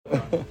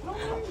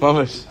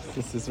Mamish,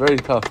 this is very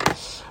tough.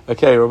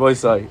 Okay, Rabbi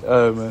Sai.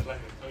 What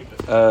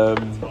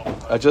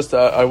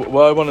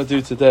I want to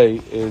do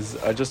today is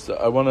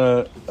I want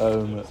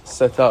to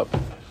set up.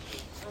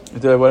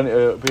 Do I want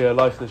to be a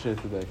life this year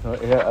today?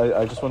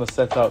 I just want to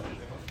set up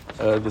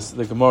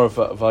the Gemara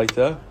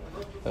Vayta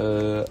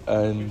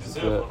and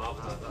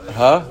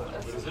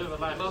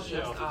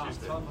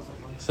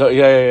So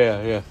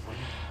yeah.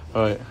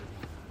 All right.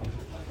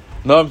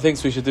 Noam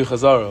thinks we should do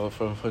Chazara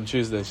from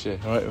Tuesday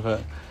shit. All right,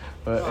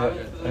 but I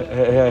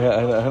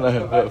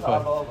know.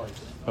 Fine.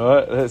 All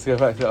right, let's go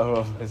back to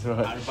Arov. It's all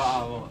right.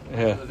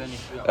 Yeah.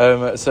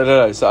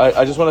 So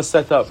I just want to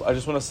set up.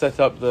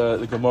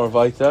 The Gemara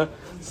Vayta,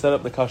 set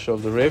up the kasha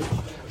of the Riv,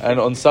 and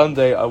on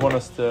Sunday I want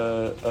us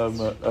to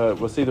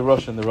we'll see the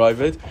Rosh and the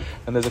Ravid,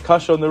 and there's a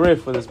kasha on the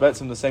Riv where there's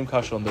betzim the same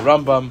kasha on the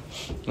Rambam,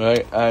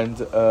 right? And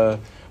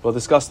we'll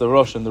discuss the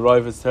Rosh and the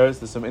Ravid's terrace.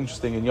 There's some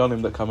interesting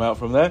inyonim that come out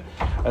from there,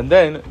 and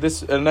then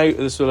this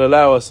will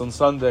allow us on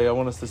Sunday. I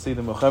want us to see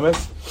the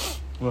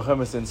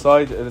Mechemes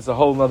inside, and it's a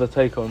whole other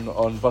take on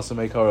Basa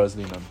Meikara as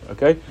Linan.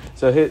 Okay,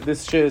 so here,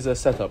 this shir is a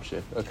setup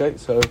shir. Okay,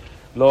 so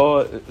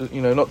law,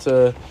 not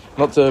to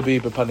be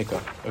bepanika.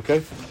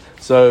 Okay,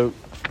 so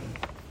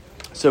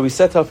we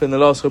set up in the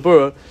last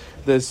Chabura.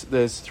 There's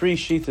three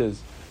shitas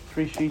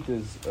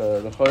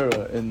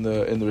l'chayra in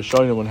the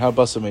Rishonim on how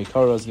Basa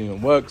Meikara as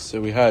Linan works.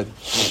 So we had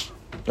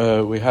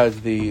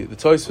the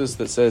Tosfos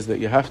that says that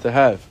you have to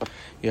have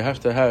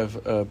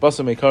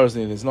Basa Meikara as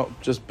Linan is not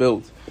just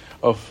built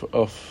of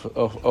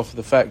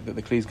the fact that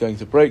the kli is going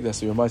to break. That's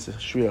the Ramaisa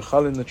Shvira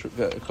Chal in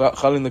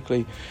the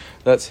kli.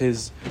 That's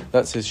his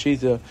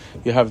shita.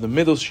 You have the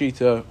middle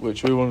shita,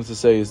 which we wanted to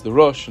say is the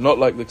Rosh, not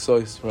like the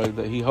Ksois, right?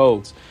 That he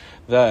holds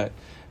that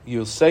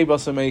you'll say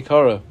Basa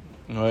Meikara,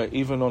 right?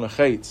 Even on a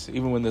chetz,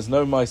 even when there's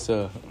no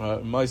Maisa,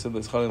 right? Maisa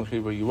that's Chal in the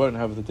kli, where you won't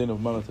have the din of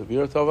Mana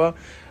Tavira Tova,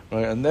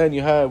 right? And then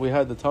we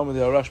had the Talmud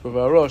Arash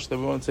Bavarosh that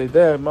we want to say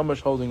there,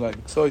 Mamash holding like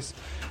the Ksois,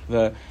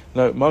 that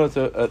no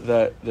manata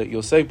that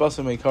you'll say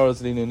Basa Meikara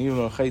Zlina even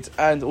on Chetz,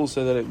 and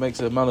also that it makes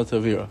a manata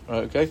Vira.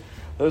 Right? Okay,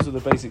 those are the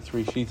basic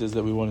three shitas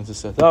that we wanted to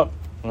set up.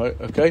 Right?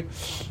 Okay,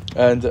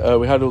 and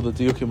we had all the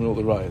diukim and all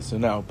the rayas. So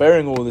now,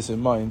 bearing all this in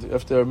mind, you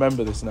have to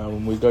remember this now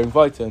when we're going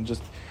weiter and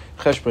just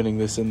cheshboning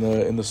this in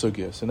the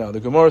sugya. So now the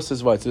Gemara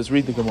says weiter. Let's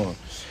read the Gemara.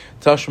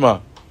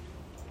 Tashma.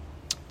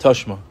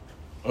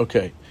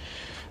 Okay.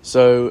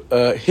 So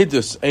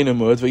hidus ain't a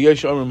mud.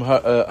 V'yesh omrim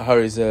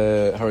hariz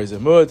a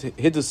mud.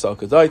 Hidus sal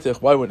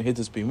kadaitich. Why wouldn't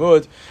hidus be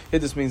mud?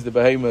 Hidus means the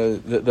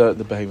behemoth,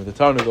 the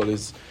tarnagol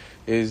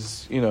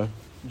is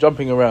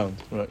jumping around,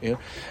 right? Yeah.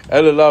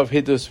 Elalav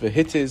hidus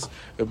v'hitis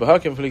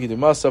v'bahakim fligi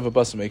demasav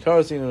v'basa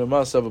meikarazin and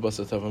masav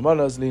v'basa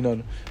tavamanaz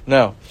linon.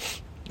 Now,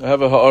 I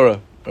have a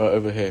ha'ara right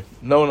over here.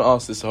 No one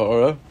asked this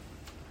ha'ara.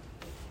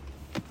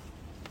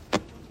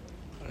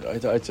 I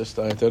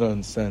don't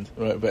understand,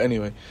 right? But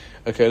anyway,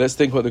 okay, let's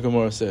think what the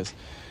Gemara says.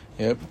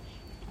 Yep.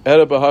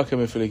 Ela bahaka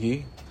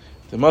mifligi,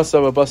 the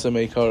masava basa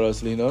meikara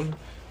as linon,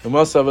 the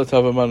masava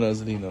tavamana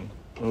as linon.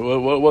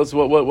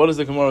 What is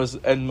the Gemara's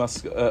end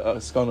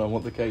skana on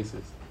what the case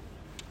is?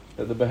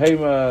 That the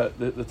behema,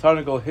 the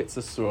tarnagol hits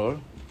a straw,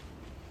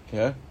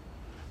 yeah.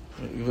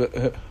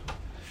 The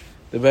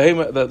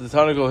behema that the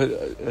tarnagol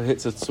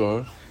hits a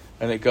straw,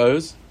 and it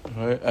goes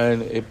right,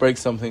 and it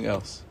breaks something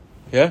else,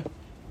 yeah.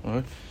 All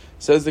right.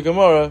 Says the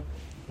Gemara,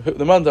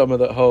 the mandama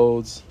that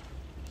holds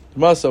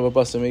the masava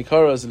basa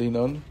meikara as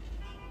linon,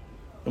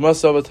 the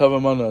masava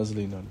tavamana as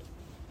linon,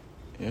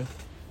 yeah,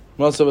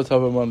 masava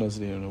tavamana as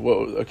linon.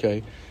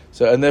 Okay,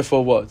 so and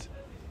therefore what?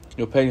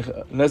 You're paying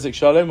nezik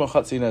shalem or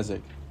chatzi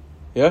nezik,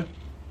 yeah,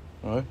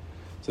 all right.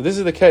 So this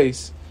is the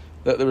case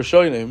that the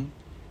Rishonim,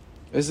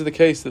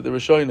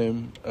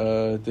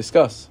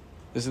 discuss.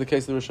 This is the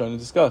case that the Rishonim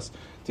discuss.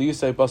 Do you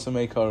say basa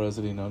meikara as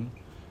linon?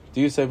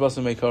 Do you say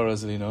basa meikara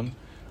as linon?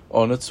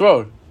 On a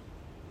tzror,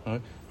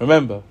 right?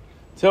 Remember,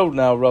 till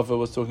now Rava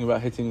was talking about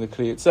hitting the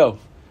kli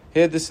itself.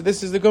 Here, this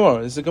is the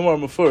Gemara. This is the Gemara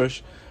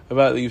Mefurish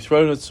about that you've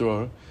thrown a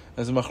tzror.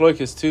 There's a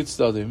machlokes two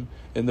tzadim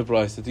in the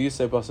brayso. Do you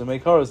say basa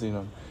meikara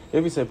zinon?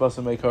 If you say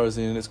basa meikara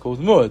zinon, it's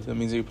called mud. That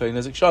means that you play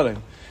nezik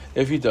shalem.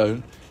 If you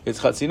don't, it's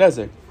chatzi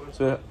nezik.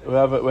 So we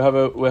have a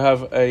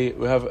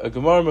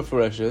Gemara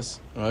Mefureshes,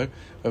 right?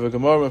 We have a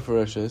Gemara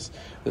Mefureshes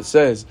that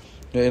says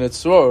in a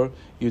tzror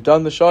you've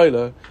done the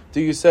shaila. Do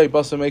you say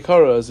basa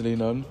meikara as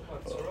linon?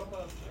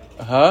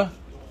 Huh?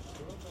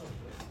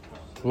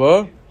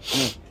 What?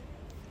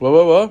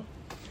 What?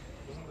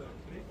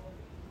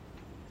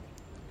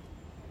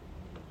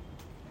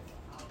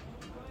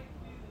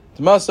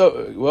 The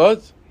masa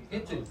what?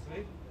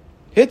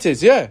 Hit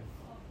his, yeah.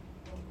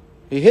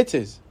 He hit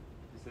his.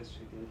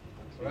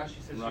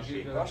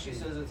 Rashi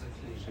says it's a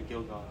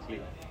kli.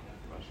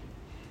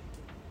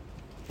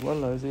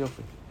 Wallah, is he off?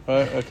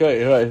 Right,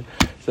 okay, right.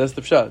 So that's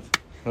the pshat.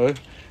 Right?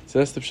 So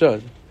that's the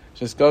pshat.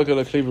 Sheskalgal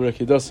akli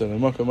b'rekidosa,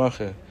 l'makam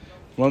acher.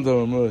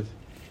 Mandam amud.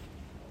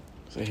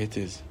 So hit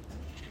his.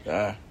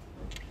 Ah.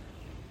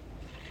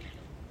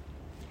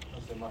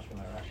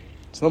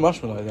 It's not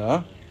mashma like that,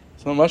 huh?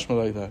 It's not mashma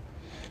like that.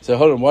 So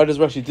hold on, why does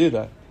Rashi do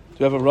that? Do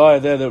you have a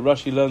raya there that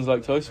Rashi learns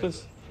like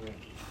Tosfos?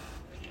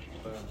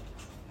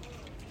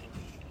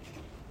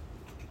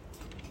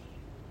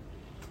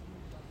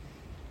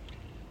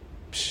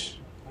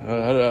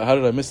 How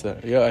did I miss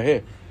that? Yeah, I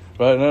hear.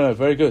 Right? No,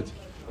 very good.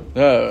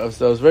 No, I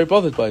was very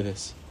bothered by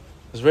this.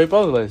 Like a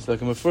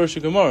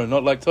Mefurish Gemara,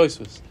 not like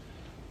Tosfos.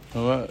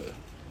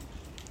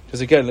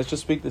 Because again, let's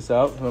just speak this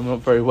out. I'm not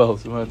very well,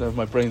 so I don't have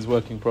my brain's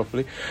working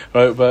properly.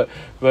 Right? But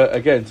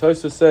again,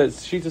 Tosfos says,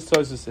 Shitas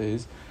Tosfos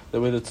is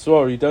that with a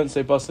tzor you don't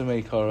say basa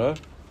meikara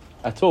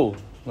at all.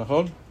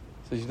 Nachon?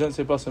 So you don't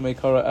say basa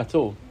meikara at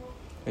all.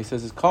 He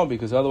says it can't be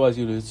because otherwise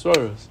you lose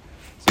tzroros.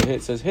 So here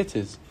it says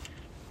hitis.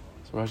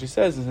 So Rashi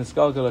says in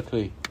Hiskalgal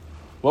Akli.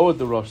 What would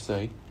the Rosh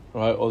say?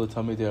 Right? Or the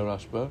Talmidei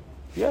Rashba?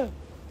 Yeah.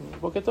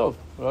 Boketov.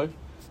 Right?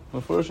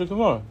 Mefurish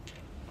Gemara.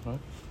 Right?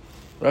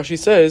 Rashi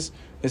says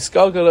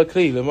Hiskalgal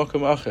Akli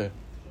lemakam acher.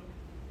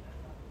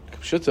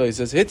 Pshuto, he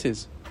says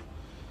hitis.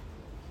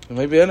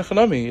 Maybe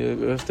Enochanami.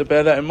 You have to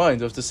bear that in mind.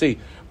 You have to see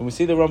when we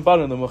see the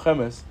Ramban and the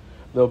Mochemes.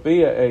 There'll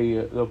be a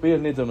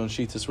nidon on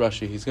Shitas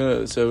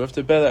Rashi. So we have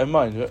to bear that in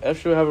mind.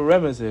 After we have a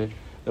remez here,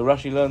 the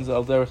Rashi learns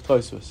al derech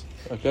Tosfos.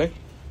 Okay,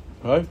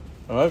 all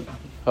right.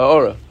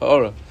 Ha'ora.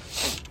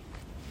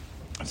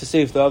 To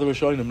see if the other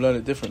Rishonim learn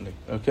it differently.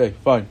 Okay,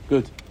 fine,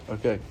 good.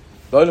 Okay,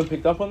 the Olam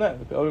picked up on that.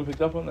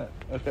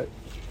 Okay,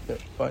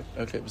 fine.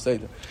 Okay,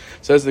 Beseder.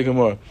 Says the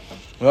Gemara.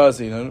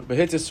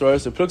 Behitis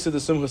Sroros. It plugs at the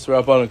Sumchas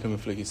Rabbanon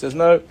Kamiflik. He says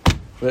no.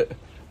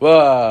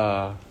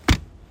 Wow.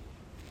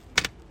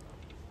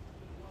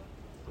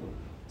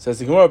 Says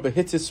the Gemara,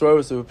 Behitis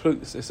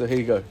Sroros. So here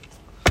you go.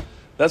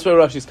 That's where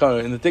Rashi's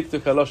coming in the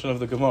Diktuk Haloshan of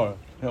the Gemara.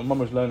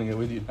 Mama's learning it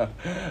with you now,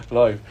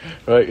 live,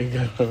 right?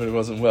 It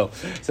wasn't well.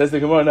 Says the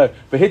Gemara, no,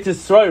 Behitis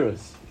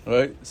Sroros,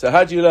 right? So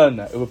how do you learn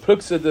that? It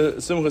plugs at the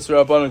Sumchas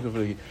Rabbanon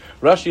Kamiflik.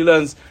 Rashi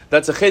learns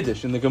that's a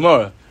chiddush in the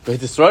Gemara.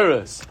 Behitis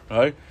Sroros,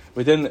 right?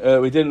 We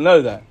didn't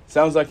know that.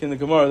 Sounds like in the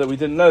Gemara that we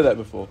didn't know that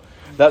before.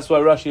 That's why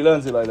Rashi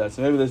learns it like that.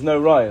 So maybe there's no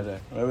raya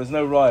there. Right? There's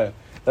no raya.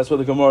 That's what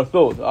the Gemara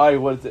thought.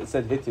 What it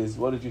said hitis.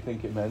 What did you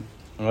think it meant?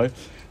 All right?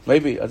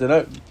 Maybe, I don't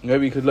know.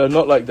 Maybe you could learn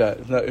not like that.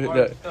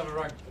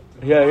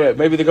 Yeah.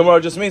 Maybe the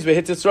Gemara just means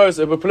hitis throws.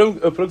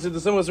 Plugs it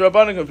the symbols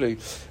Rabbanon complete.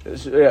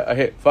 Yeah, I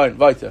hear. Fine,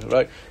 weiter.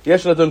 Right?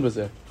 Yesh ladun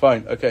b'zeh.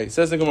 Fine. Okay.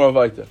 Says the Gemara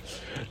weiter.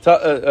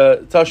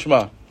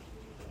 Tashma.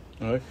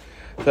 All right.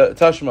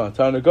 Tashma.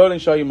 Tarnagolin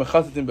shayu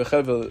mechatatim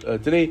bechevel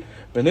dri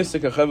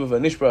v'nifsek hachevel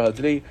v'nishbra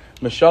hadri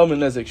meshal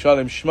menezek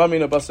shalim shma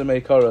mina basa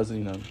meikara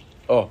azinan.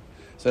 Oh.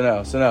 So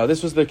now,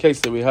 this was the case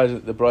that we had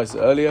at the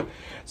Brisa earlier.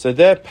 So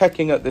they're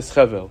pecking at this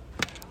chevel.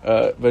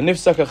 The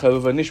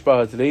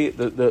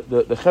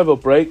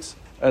chevel breaks,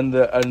 and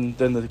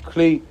then the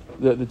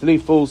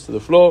dli falls to the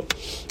floor,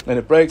 and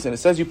it breaks, and it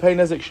says you pay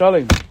nezek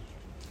shalim.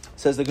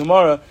 Says the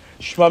Gemara,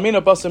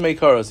 shmamina basa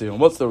meikara zinon.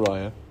 What's the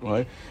raya?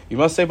 Right? You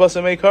must say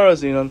basa meikara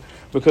zinon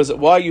because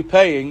why are you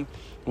paying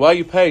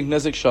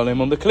nezek shalim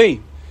on the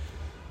kli?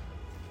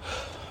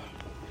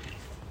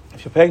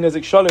 If you're paying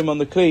nezek shalim on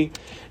the kli,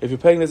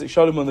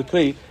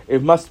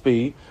 it must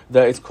be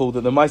that it's called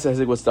that the Maisa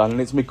Hezek was done and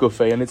it's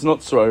mikufei and it's not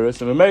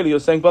sroros. And mainly you're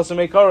saying basa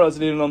meikara is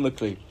leaning on the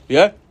kli.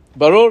 Yeah,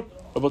 barur,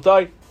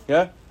 rabotai.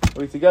 Yeah,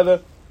 are we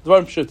together?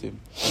 Dvarim pshutim.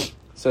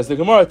 Says the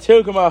Gemara,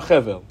 tirgama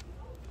chevel.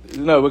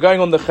 No, we're going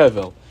on the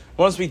chevel. It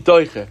wants to be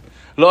doiche.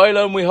 Lo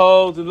ilom we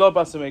hold lo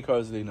basa meikara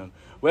is leaning on.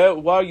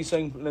 Why are you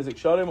saying nezek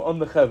shalim on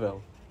the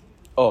chevel?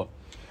 Oh,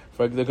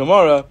 for the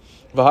Gemara,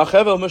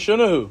 v'hachevel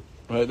mashunahu.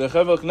 Right, the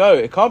chevel, no,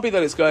 it can't be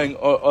that it's going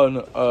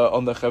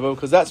on the chevel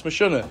because that's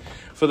mashuna.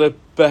 For the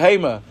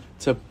behema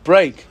to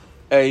break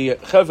a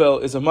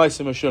chevel is a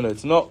ma'aseh mashuna.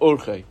 It's not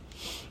urche.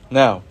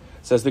 Now,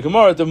 says the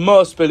Gemara, the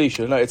mos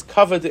belisha. Now, it's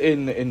covered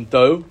in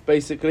dough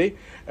basically,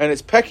 and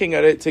it's pecking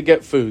at it to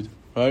get food,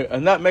 right?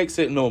 And that makes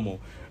it normal.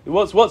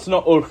 What's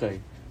not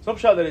urche? It's not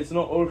shy that it's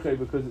not urche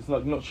because it's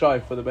not shy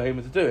for the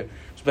behema to do it.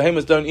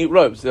 Behemoths don't eat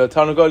ropes. The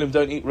Tarnagolim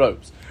don't eat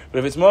ropes. But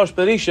if it's Marsh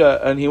Belisha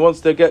and he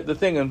wants to get the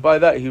thing, and by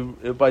doing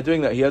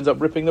that he ends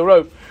up ripping the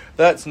rope,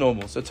 that's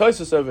normal. So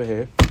Tosfos over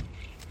here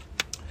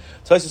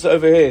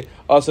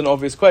asks an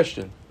obvious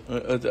question.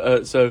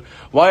 So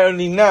why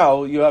only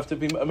now you have to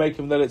make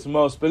him that it's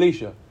Marsh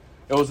Belisha?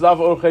 It was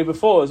Lava Orche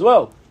before as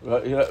well.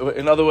 Right?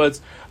 In other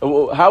words,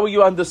 how were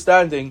you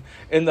understanding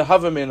in the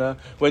Havamina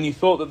when you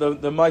thought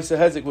that the Maisa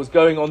Hezek was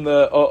going on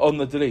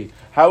the Deli?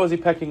 How was he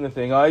pecking the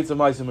thing? It's a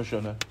Maisa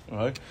Mashuna.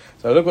 Right?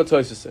 So look what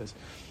Tosfos says.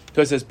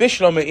 Tosfos says,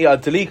 Bishlom me'ia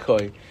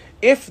delikoi.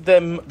 If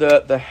the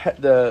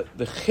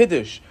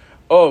chiddush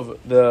of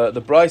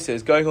the Brisa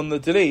is going on the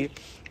Deli,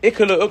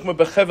 ikalu ukma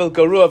bechevel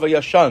garua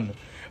v'yashan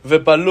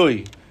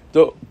v'balui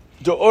do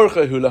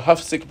orchehu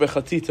lahafsik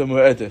bechatita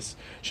mu'edes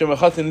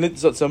shemachatin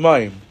litzot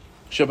zamayim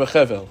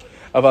shebechevel.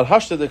 Aval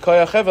hashta de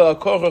kaya chevel al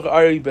korach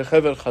ari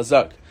bechevel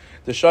chazak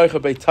the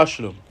shaycha bei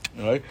tashlum.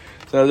 Right.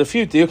 So there's a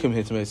few diukim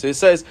here to me. So it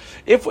says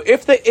if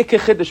the ikka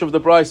chiddush of the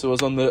brisa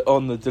was on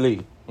the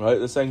deli, right?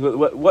 They're saying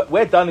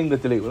we're dunning the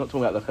deli. We're not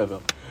talking about the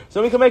chevel.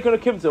 So we can make an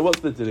akimta. What's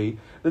the deli?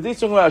 The deli's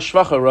talking about a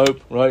shvacha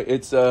rope, right?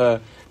 It's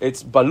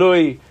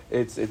balui.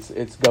 It's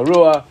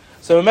garua.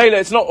 So Mele,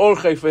 it's not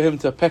orche for him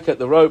to peck at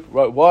the rope,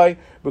 right? Why?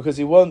 Because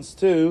he wants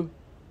to.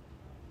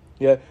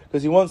 Yeah,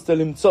 because he wants to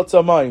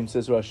limtzotza mayim,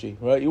 says Rashi,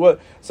 right? We're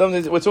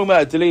talking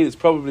about a deli that's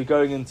probably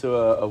going into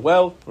a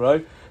well,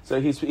 right? So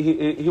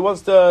he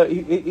wants to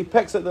he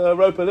pecks at the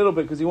rope a little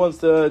bit because he wants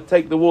to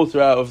take the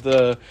water out of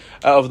the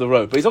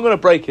rope, but he's not going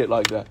to break it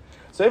like that.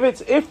 So if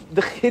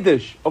the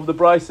chiddush of the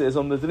brisa is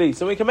on the deli,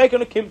 so we can make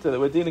an akimta that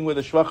we're dealing with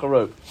a shvacha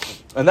rope,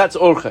 and that's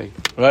orche,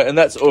 right? And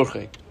that's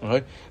orche,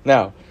 right?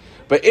 Now,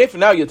 but if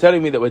now you're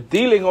telling me that we're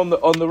dealing on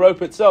the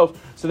rope itself,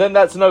 so then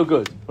that's no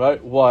good,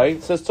 right? Why?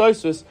 It says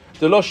Tosfos,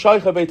 the lo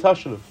shaycha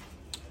beitashlum.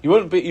 You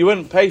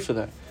wouldn't pay for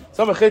that. It's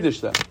not a chiddush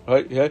that,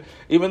 right? Yeah,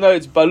 even though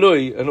it's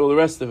balui and all the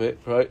rest of it,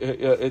 right?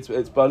 It's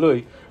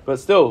balui, but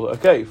still,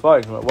 okay,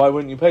 fine. Right? Why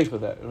wouldn't you pay for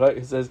that, right?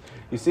 It says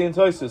you see in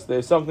Tosfos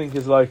there's something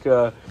is like.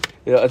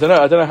 I don't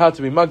know how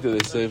to be mugged at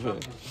this. Say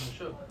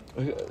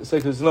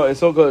because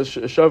it's not got a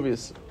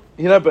shavius,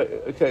 But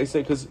okay,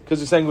 say because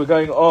you're saying we're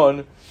going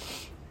on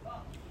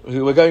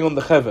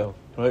the chevel,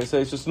 right? So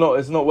it's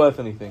not worth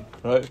anything,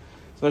 right?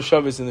 There's no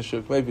shavius in the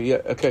shuk. Maybe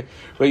okay,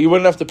 but you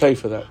wouldn't have to pay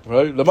for that,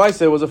 right? The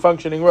Maaseh was a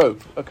functioning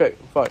rope. Okay,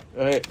 fine,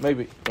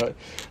 maybe, right?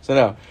 So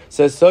now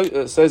says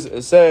Tosfos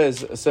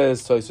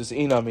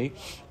inami.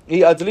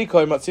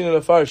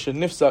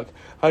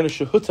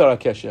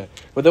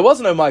 But there was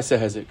no Maaseh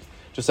Hezek.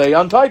 Just say he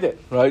untied it,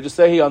 right? Just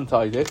say he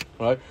untied it,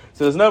 right?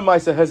 So there's no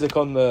Maaseh Hezek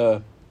on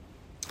the.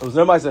 There was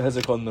no Maaseh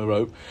Hezek on the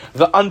rope.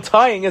 The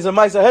untying is a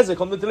Maaseh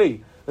Hezek on the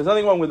deli. There's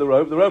nothing wrong with the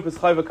rope. The rope is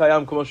chayva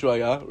kayam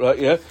k'moshuaya, right?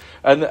 Yeah,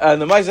 and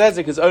the Maaseh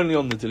Hezek is only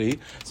on the deli.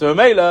 So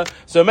Mela,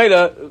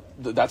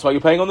 that's why you're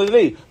paying on the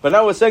deli. But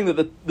now we're saying that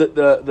the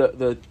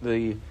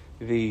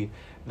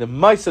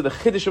Maaseh, the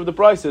chiddush of the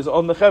brisa is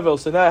on the chevel.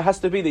 So now it has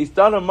to be that he's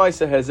done a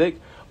Maaseh Hezek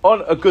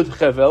on a good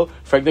chevel.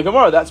 Frag the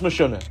Gemara, that's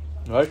mashunah.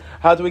 Right?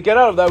 How do we get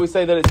out of that? We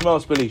say that it's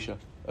Maos Belisha.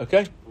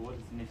 Okay? But what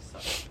is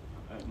nifsak?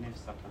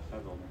 Nifsak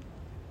HaChevel then?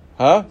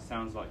 Huh? It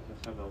sounds like the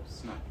Chevel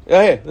snap.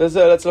 Yeah. Let's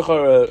look at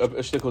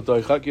a shtickle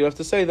doichak. You have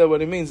to say that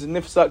when it means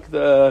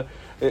nifsak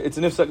it's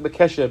nifsak the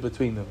kesher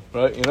between them,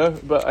 right?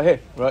 But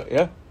right?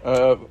 Yeah.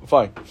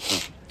 Fine.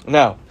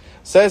 Now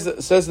says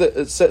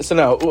that. So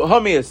now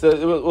Hamias.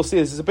 We'll see.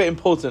 This is a bit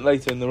important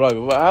later in the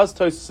Raya. But how's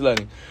Tosfos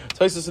learning?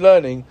 Tosfos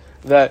learning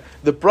that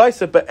the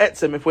brisa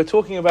be'etzem. If we're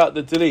talking about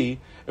the deli.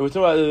 If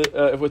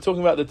we're talking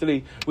about the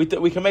deli, we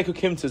can make a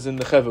kimtas in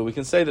the chevel. We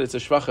can say that it's a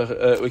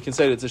shvacha. We can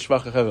say that it's a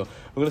shvacha chevel.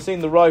 We're going to see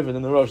in the Rav and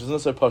in the Rosh. It's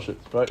not so pashut,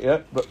 right?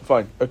 Yeah, but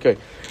fine. Okay.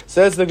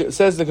 Says the Gemara.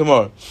 Says the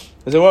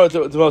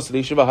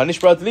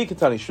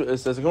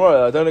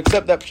Gemara. I don't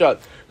accept that pshat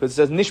because it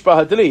says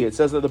nishba hadli. It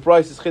says that the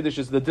price is chiddush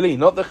is the deli,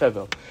 not the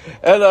chevel.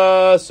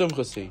 Ela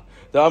sumchasi.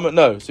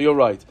 No, so you're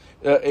right.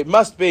 It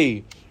must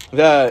be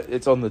that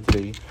it's on the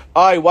deli.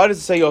 Why does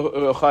it say you're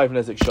chayiv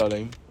nezek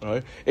shalem?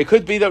 Right? It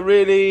could be that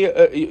really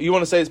you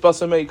want to say it's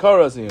basa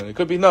meikara as linon. It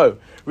could be no.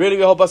 Really,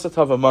 we hold basa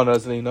tava mana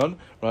as linon,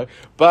 right?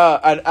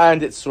 But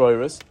and it's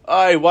sroirus.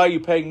 Why are you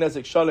paying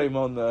nezek shalem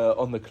on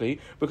the kli?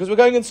 Because we're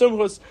going in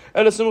sumchus.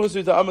 Ela sumchus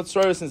uta amat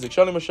sroirus nezek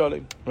shalem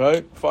shalem.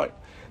 Right? Fine.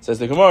 Says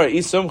the Gemara,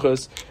 is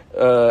sumchus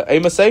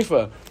ema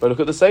seifa. But look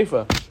at the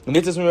seifa.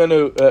 Nitis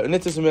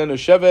mimenu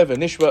sheve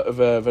v'nishva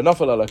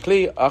v'nafal ala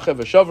kli achev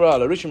v'shavra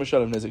ala rishim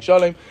v'shalem nezek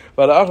shalem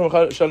v'ala achim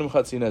shalem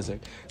chatzi nezek.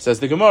 Says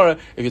the Gemara,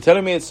 if you're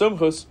telling me it's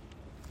sumchus,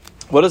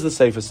 what does the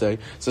Sefer say? It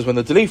says when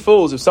the deli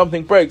falls, if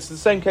something breaks, it's the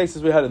same case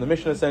as we had in the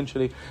Mishnah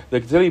essentially. The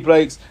deli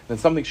breaks, then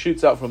something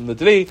shoots out from the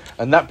deli,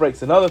 and that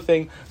breaks another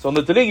thing. So on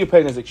the deli you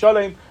pay nezek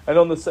shalem, and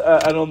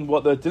on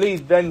what the deli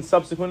then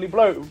subsequently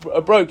broke,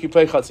 you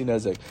pay chatzi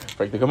nezek.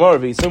 Break the Gemara,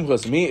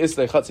 v'sumchus mi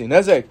islay chatzi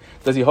nezek.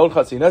 Does he hold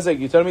chatzi nezek?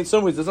 You tell me it's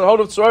sumchus. It doesn't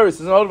hold of tzroris. It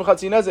doesn't hold of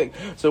chatzi nezek.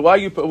 So why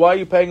are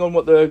you paying on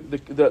what the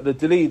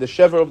deli, the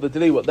shever of the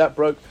deli, what that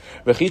broke?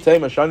 If you're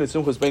going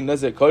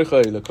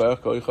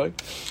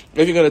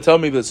to tell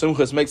me that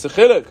sumchus makes a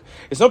chiluk,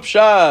 it's not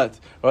pshat,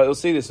 right? We'll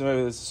see this.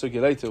 Maybe this is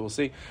sugi later. We'll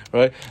see,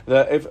 right?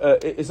 That if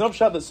it's not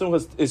pshat that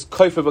sumchus is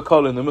koifer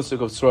b'kol in the musik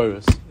of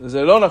tzroros. It's a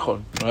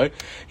lonachon, right?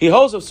 He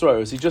holds of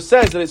tzroros. He just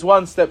says that it's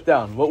one step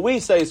down. What we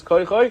say is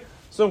koichoy.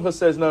 Sumchus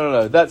says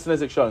no. That's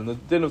nezek shalom. The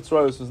din of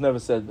tzroros was never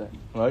said there,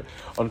 right?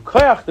 On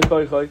koyach the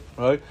koichoy,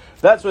 right?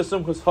 That's where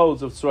sumchus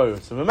holds of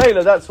tzroros. So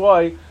memela, that's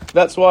why.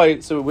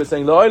 So we're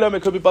saying la'olam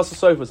it could be basa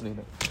sofas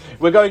nina.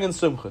 We're going in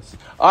sumchus.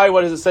 Why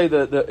does it say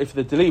that if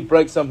the deli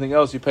breaks something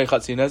else, you pay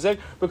chatzi nezek?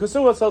 Because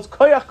sumchus holds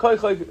koyach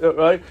koichoy,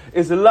 right?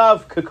 Is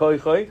love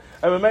koichoy,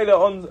 and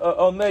memela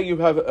on there you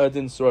have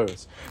din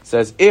tzroros.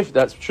 Says if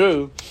that's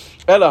true,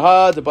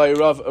 elahad by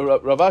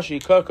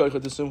Ravashi koichoy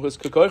the sumchus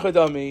koichoy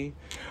dami.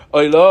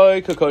 But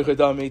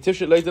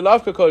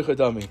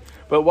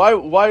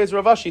why is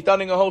Ravashi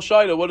standing a whole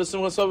shaila? What is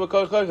sumchus over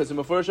koichoy? It's a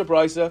mefurish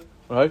brisa,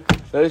 right?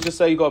 Let's just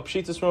say you got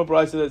pshitas from a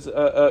brisa that's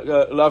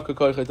lav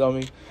koichoy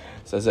dami.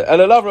 Says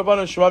ela lav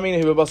rabbanon shmamin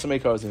he basa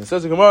meikara zlinon.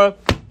 Says the Gemara,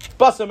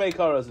 basa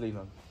meikara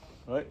zlinon.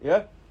 Right?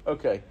 Yeah.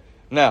 Okay.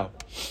 Now.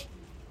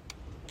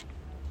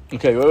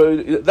 Okay.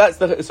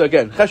 So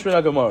again,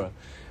 cheshbon Gemara.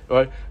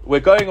 Right? We're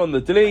going on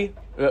the deli.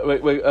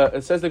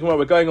 It says the Gemara,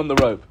 we're going on the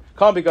rope.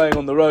 Can't be going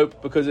on the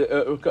rope because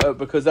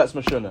that's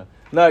mashuna.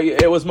 No,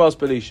 it was mas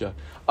belisha.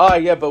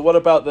 But what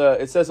about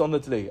it says on the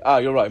deli.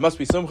 You're right. It must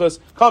be sumchus.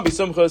 Can't be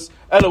sumchus.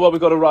 Ella, we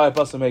got a raya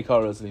basa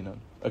meikara zlinon.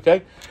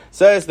 Okay?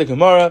 Says the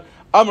Gemara,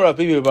 Amar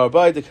Abibi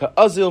Barbai de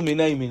Ka'azil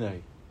Minei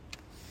Minei.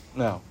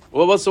 Now,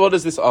 what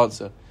does this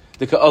answer?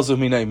 De Ka'azil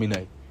Minei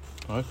Minei.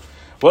 Right?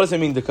 What does it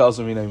mean, de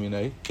Ka'azil Minei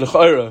Minei?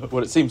 L'chayra,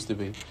 what it seems to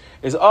be,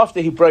 is after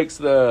he breaks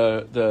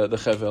the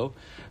chevel,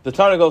 the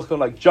Tarnagol kind of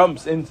like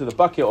jumps into the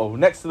bucket or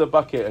next to the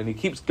bucket, and he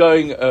keeps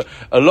going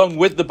along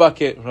with the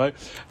bucket, right?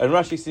 And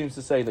Rashi seems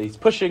to say that he's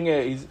pushing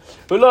it. He's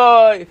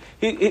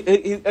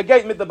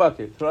again with the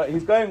bucket, right?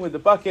 He's going with the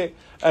bucket,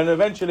 and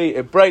eventually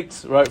it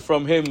breaks, right?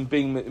 From him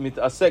being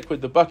mitasek with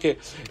the bucket.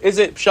 Is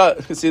it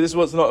pshat? See, this is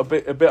what's not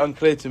a bit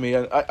unclear to me,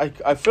 and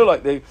I feel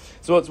like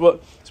it's a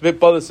bit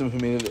bothersome for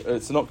me.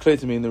 It's not clear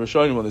to me in the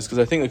Rishonim on this, because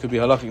I think there could be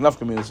halachic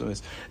nafkaminus on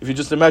this. If you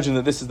just imagine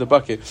that this is the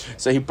bucket,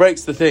 so he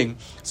breaks the thing.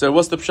 So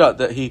what's the pshat?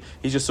 That he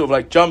just sort of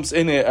like jumps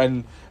in it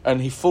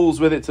and he falls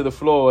with it to the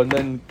floor, and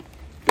then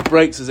it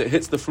breaks as it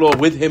hits the floor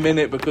with him in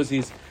it, because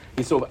he's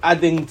sort of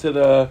adding to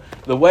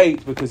the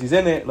weight because he's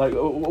in it. Like,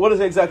 what does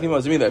it exactly mean?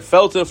 Does it mean that it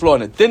fell to the floor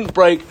and it didn't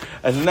break,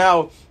 and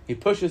now he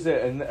pushes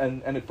it and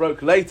it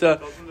broke later?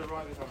 Doesn't the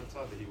Rambam have a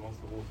time that he wants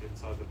to walk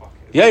inside the bucket?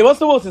 Yeah, he wants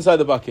to walk inside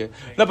the bucket.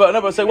 No,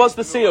 but so what's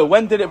the seal?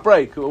 When did it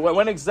break?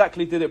 When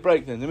exactly did it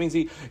break then? It means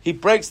he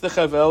breaks the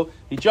chevel,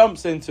 he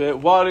jumps into it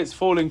while it's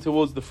falling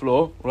towards the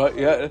floor, right?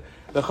 Yeah.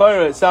 The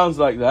chayra, it sounds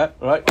like that,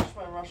 right? Much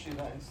by Rashi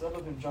that instead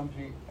of him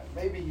jumping,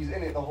 maybe he's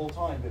in it the whole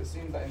time, but it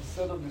seems that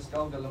instead of this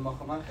galgal and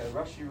machamacha,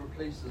 Rashi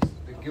replaces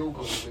the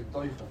gilgal with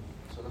doifen.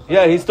 So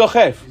He's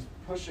dochef.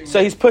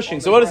 So he's pushing.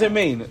 So what does it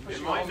mean?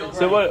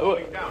 So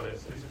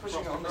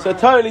So a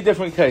totally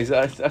different case.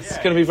 That's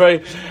going to be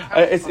very.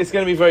 It's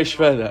going to be very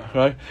shveda,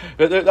 right?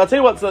 But I'll tell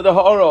you what the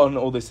horror on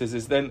all this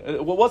is then.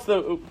 What's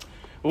the?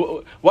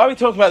 Why are we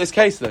talking about this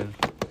case then?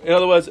 In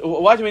other words,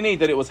 why do we need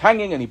that it was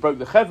hanging and he broke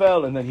the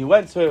chevel and then he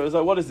went to it? It was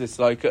like, what is this?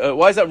 Like,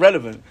 why is that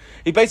relevant?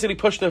 He basically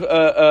pushed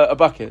a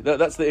bucket.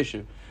 That's the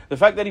issue. The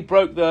fact that he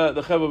broke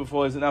the chevel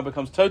before it now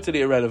becomes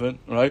totally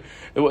irrelevant, right?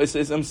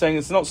 I'm saying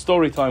it's not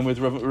story time with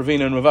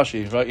Ravina and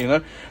Ravashi, right? You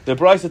know, the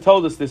Brisa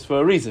told us this for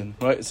a reason,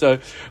 right? So,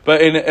 but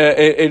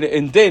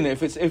in din, if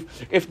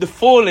the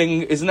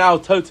falling is now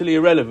totally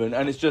irrelevant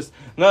and it's just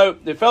no,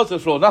 it fell to the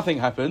floor, nothing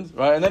happened,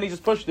 right? And then he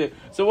just pushed it.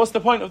 So what's the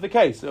point of the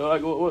case? So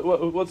like,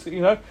 what's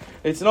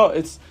It's not.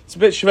 It's a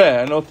bit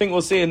shver, and I think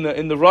we'll see in the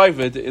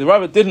Raavad. The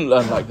Raavad didn't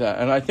learn like that,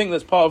 and I think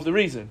that's part of the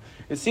reason.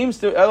 It seems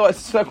to, otherwise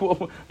it's like,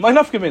 my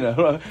nafkamina,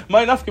 right?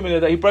 My nafkamina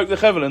that he broke the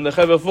chevel and the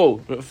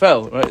chevel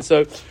fell, right?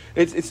 So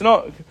it's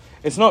not,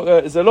 it's a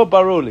lot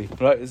baroli,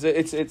 right? It's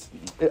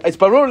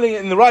baroli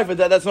in the Raavad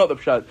that's not the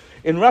pshat.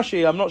 In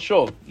Rashi, I'm not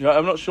sure.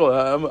 I'm not sure.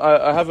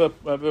 I have a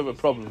bit of a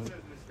problem.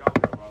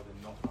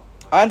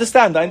 I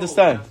understand. I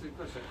understand.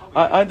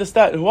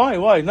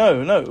 Why?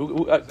 No.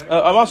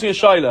 I'm asking a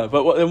shaila,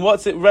 but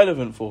what's it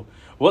relevant for?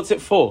 What's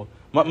it for?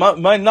 My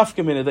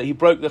nafkamina that he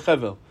broke the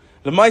chevel.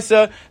 The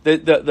Maisa,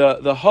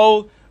 the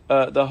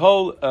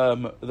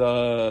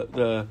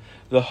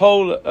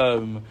whole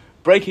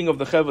breaking of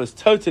the chevel is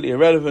totally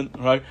irrelevant,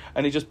 right?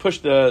 And he just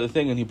pushed the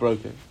thing and he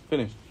broke it.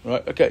 Finished,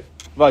 right? Okay,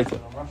 weiter,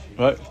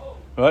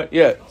 right?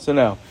 Yeah. So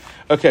now,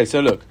 okay.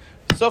 So look,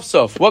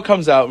 soft. What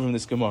comes out from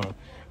this Gemara?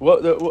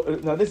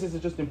 Now this is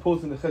just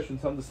important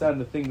to understand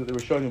the thing that the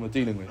Rishonim are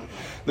dealing with.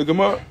 The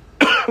Gemara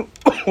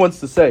wants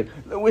to say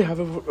that we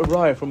have a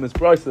raya from this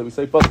brisa that we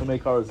say basa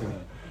meikaras in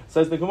here.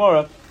 Says the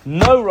Gemara,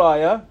 no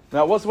raya.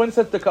 Now, when it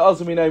says the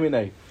ka'azum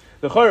minei,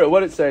 the chorah,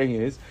 what it's saying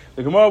is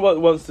the Gemara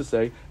wants to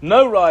say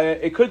no raya.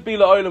 It could be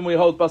la'olam we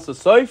hold basa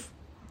soif,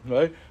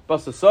 right?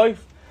 Basa soif,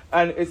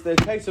 and it's the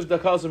case of the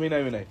ka'azum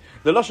minei.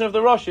 The lashon of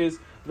the Rosh is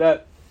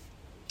that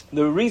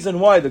the reason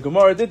why the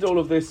Gemara did all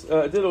of this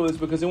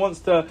because it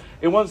wants to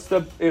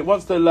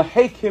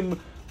lahake him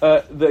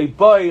the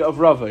boy of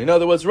Rava. In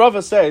other words,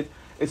 Rava said,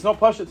 it's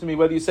not pasha to me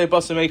whether you say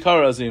basa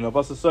meikara azlin or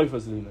basa soif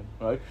azlin,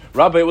 right?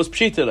 Rabbi, it was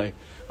pshitale.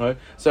 Right,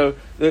 so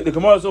the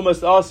Gemara is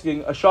almost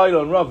asking a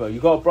shaila on Rava. You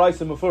got a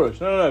brisa mafurish.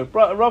 No.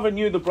 Rava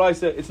knew the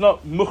brisa. It's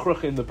not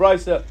mukhrach in the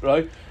brisa,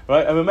 right?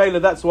 And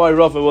Mamela, that's why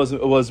Rava was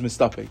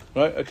mistapik,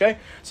 right? Okay.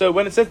 So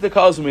when it says the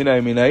ka'azum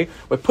minei,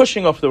 we're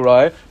pushing off the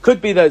raya.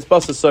 Could be that it's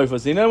basa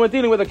sofas. We're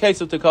dealing with a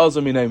case of the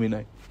ka'azum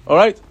minei. All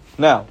right.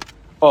 Now,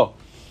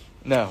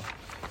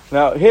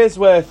 here's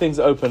where things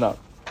open up.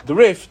 The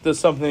Rif does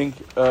something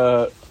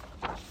a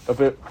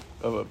bit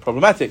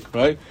problematic,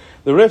 right?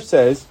 The Rif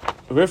says,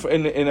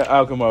 in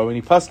our Gemara, when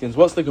he paskins,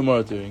 what's the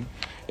Gemara doing?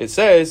 He brings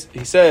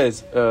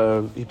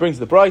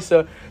the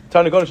brisa,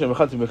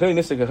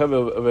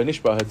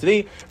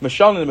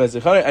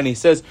 and he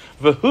says,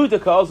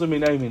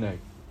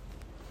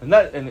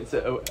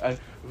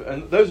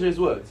 and those are his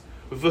words.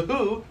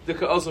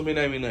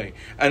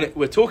 And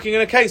we're talking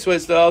in a case where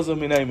it's the alzum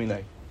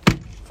minei.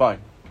 Fine.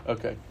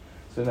 Okay.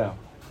 So now,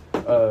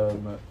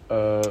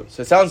 so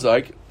it sounds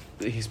like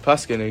he's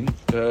paskening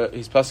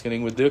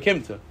with the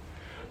Akimta.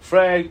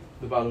 Freg,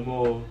 the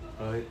Balamor,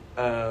 right,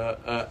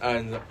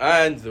 and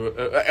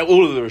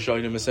all of the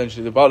Rishonim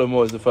essentially. The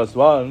Balamor is the first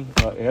one,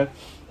 right? Yeah,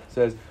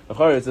 says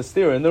it's a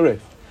steer in the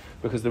Rif,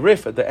 because the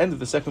Rif at the end of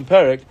the second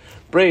parak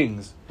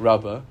brings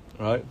Rabba,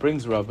 right?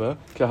 Brings Rabba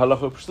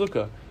kehalacha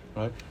p'shluka,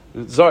 right?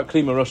 Zarak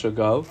klima Rosh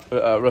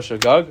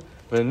Gag,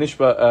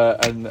 Nishba,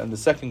 and the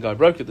second guy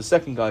broke it. The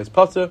second guy is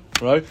potter,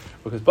 right?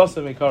 Because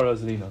basa meikara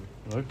is linan,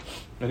 right?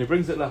 And he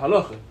brings it la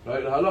halacha,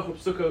 right? La halacha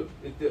psuka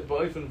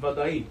ba'ofen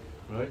vadai,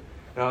 right?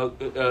 Now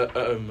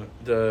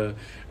the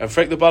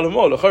frek the Baal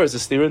HaMaor l'chor is a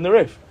steer in the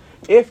rif.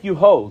 If you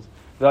hold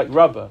like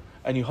rubber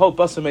and you hold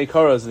basa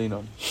meikara is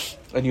linan,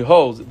 and you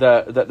hold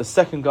that the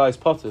second guy is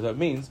potter, that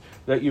means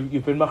that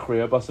you've been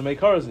machriya basa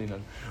meikara is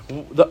linan.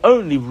 The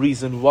only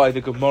reason why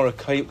the Gemara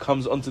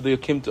comes onto the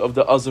akimta of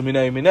the azur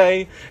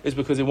minei is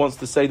because it wants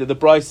to say that the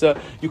brisa,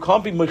 you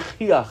can't be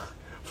mechiach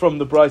from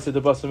the brisa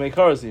the basa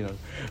meikara is linan.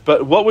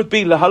 But what would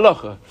be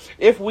lahalacha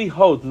if we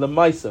hold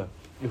lemaisa?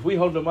 If we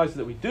hold lemaisa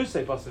that we do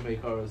say basa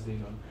meikara is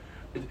linan,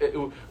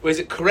 is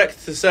it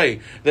correct to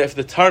say that if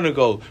the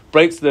tarnagol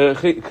breaks the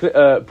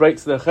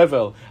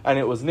chevel and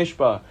it was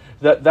nishba,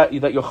 that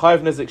you're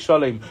chayav nezek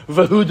shalem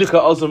v'hudika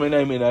azur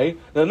minei minei?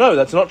 No,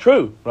 that's not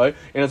true, right?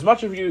 In as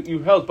much as you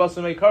held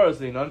basa meikara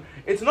linan,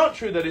 it's not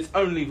true that it's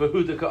only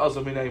v'hudika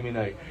azur minei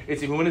minei.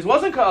 It's even when it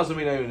wasn't azur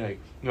minei minei,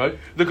 right?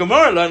 The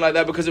Gemara learned like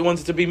that because it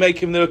wanted to be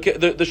making the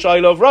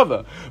shayla of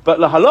Rava. But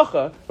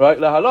lahalacha, right?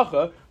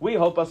 Lahalacha, we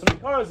hold basa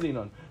meikara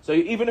linan. So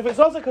even if it's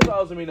also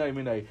azur minei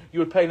minei, you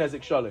would pay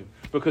nezek shalem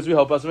because we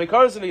hold basa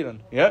meikara linan.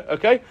 Yeah,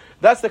 okay.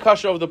 That's the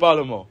kasha of the Baal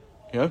HaMaor.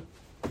 Yeah.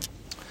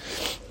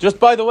 Just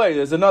by the way,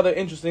 there's another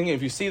interesting thing.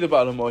 If you see the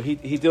Baal HaMaor,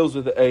 he deals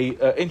with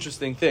a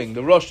interesting thing.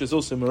 The Rosh is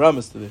also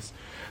miramis to this.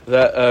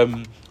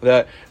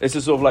 That this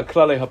is sort of like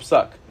klale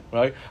hapsak,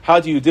 right? How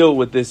do you deal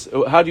with this?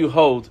 How do we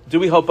hold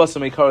basa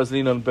meikara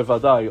linan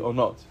bevadai or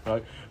not,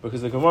 right?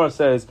 Because the Gemara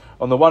says,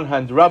 on the one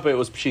hand, Rabba it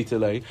was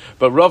pshitale,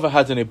 but Rava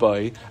had an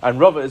ibai, and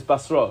Rava is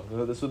basra.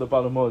 That's what the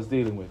Baal HaMaor is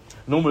dealing with.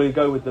 Normally, you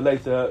go with the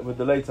later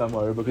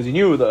Amora because he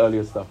knew the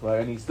earlier stuff,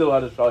 right? And he still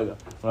had a shayla,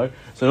 right?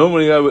 So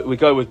normally we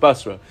go with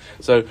basra.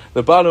 So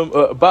the but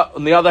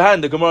on the other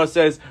hand, the Gemara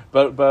says,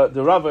 but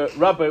the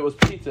Rabba it was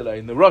pshitale,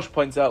 and the Rosh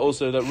points out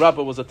also that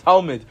Rabba was a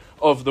Talmud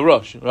of the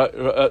Rosh, right?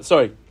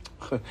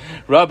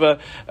 Rava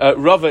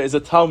is a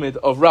Talmud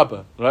of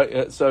Rabba,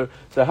 right? So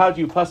how do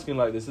you paskin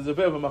like this? There's a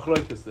bit of a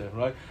machlokas there,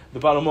 right? The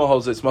Baal HaMaor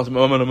holds it's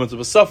Mamanamut of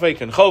a Safek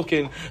and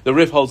Cholkin. The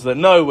Rif holds that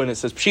no, when it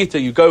says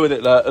Pshita, you go with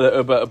it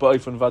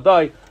Ba'ifun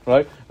Vadai,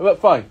 right? But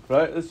fine,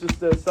 right? It's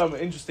just some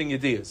interesting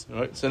ideas,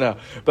 right? So now,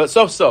 but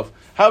sof,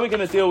 how are we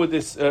going to deal with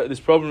this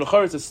problem?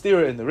 L'chor is a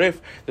stira in the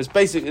Rif. There's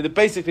basically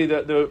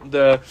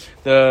the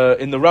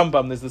in the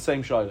Rambam there's the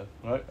same shayla,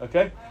 right?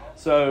 Okay.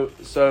 So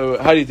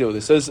how do you deal with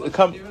this? So where's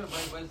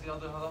the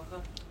other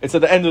halacha? It's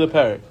at the end of the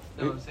parak.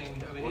 No, I'm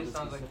saying over here it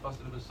sounds like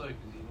Basar of a soy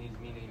because he needs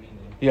mine.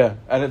 Yeah,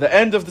 and at the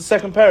end of the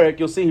second parak,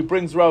 you'll see he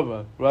brings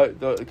Rava, right?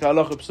 The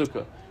halacha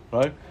psuka,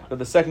 right? That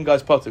the second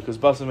guy's potter because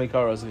basa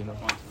meikara is linan.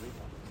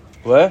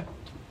 Where?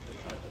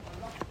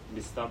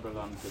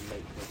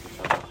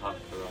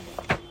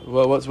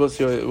 Well, what's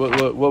your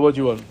what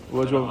do you want?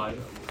 What do you want?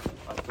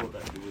 I thought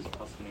that he was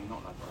questioning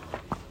not like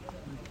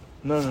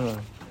that.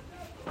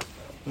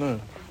 No.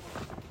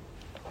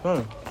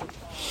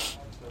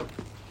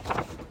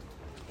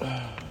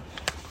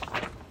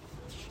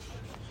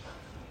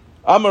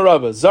 Amar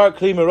Rabba, Zar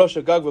Kli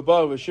Merosha Gag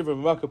V'Bar V'Shivra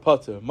V'Maka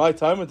Potter. My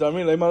time with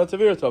Damrin Le'Mana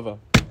Tavira Tova.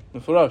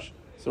 Mefurash.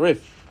 It's a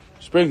rif.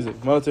 Springs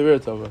it. Mana Tavira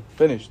Tova.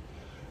 Finished.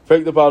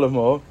 Fake the Baal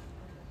HaMaor.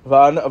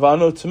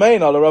 V'Anu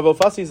Tmein Ala Rav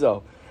Fasi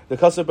Zal. The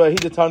Kasab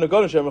Ba'Hida Tarna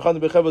Golem Shem Mechan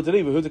B'Chevel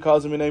Deli V'Hu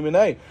Dekaz Minei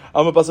Minei.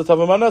 Amar Basa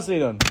Tava Manas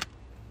Linan.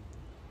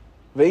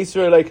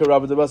 Ve'Isra Eleika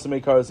Rabba De Basa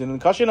Meikara Linan.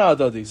 Kashina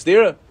Adadi.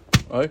 Stira.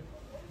 Right?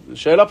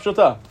 She'ela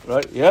Pshuta.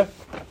 Right? Yeah?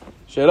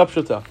 She'ela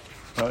Pshuta.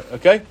 Right?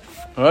 Okay?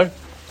 Alright?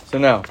 So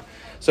now.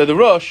 So the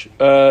Rosh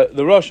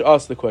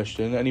asks the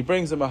question, and he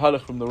brings a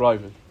mahalach from the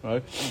Ravid,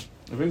 right?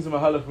 He brings a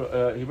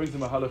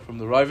mahalach from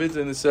the Ravid,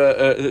 and it's,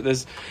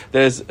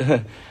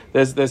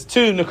 there's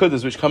two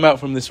nakudas which come out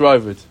from this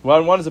Ravid.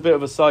 One is a bit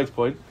of a side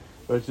point,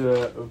 but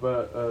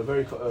a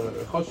very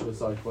choshev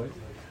side point,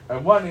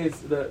 and one is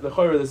the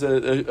chorah. There's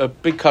a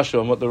big kasha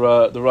on what the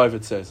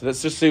Ravid says.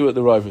 Let's just see what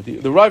the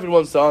Ravid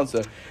wants to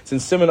answer. It's in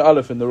Siman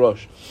Aleph in the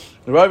Rosh.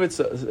 The Ravid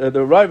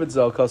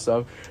Zal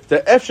Kasav, the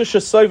Efsha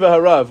Shasova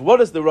Harav.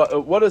 What is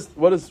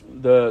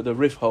the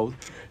Rif hold?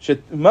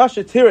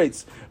 Masha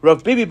tirates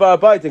Rav Bibi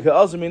Ba'abayte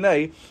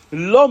Ka'azminei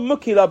Lo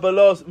Mukila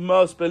Belos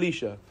Mos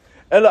Belisha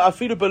Ela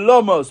Afidu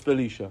Belo Mos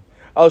Belisha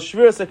Al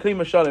Shvira Sekli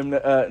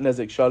Mashalim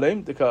Nezek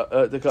Shalim the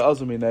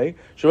Ka'azminei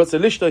Shavot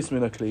Selishtois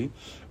Minakli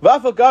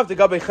Va'afal Gav the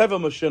Gabe Chevel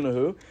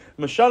Mashunahu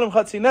Mashalim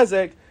Chatzi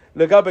Nezek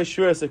Legabe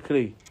Shvira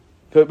Sekli.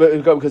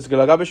 Because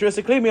Lagabe Shvira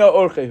Sekli Mi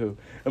Orchehu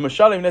and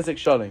Mashalim Nezek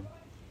Shalim.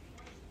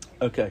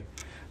 Okay.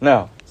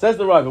 Now, says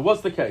the Rival,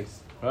 what's the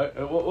case? Right?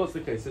 What's the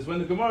case? Is when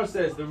the Gemara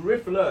says, the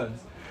Rif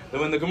learns that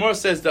when the Gemara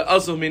says the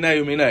Azul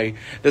Minei Uminei,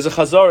 there's a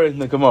Chazara in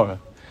the Gemara.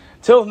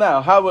 Till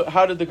now,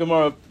 how did the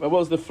Gemara? What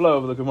was the flow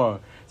of the Gemara?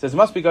 It says it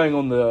must be going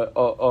on the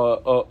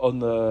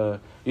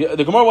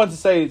the Gemara wants to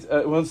say it's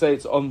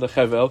on the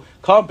Chevel.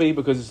 Can't be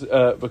because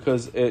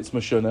it's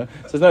Mashuna.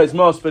 It says no, it's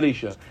Mas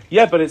Belisha.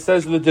 Yeah, but it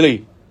says the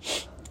Deli.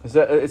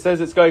 It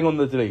says it's going on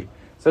the Deli.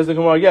 Says the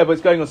Gemara, yeah, but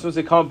it's going on Sumchus,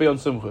 it can't be on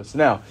Sumchus.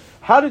 Now,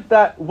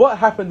 what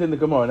happened in the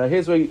Gemara? Now,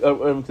 here's where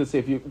you to see,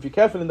 if you're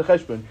careful in the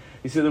Cheshbon,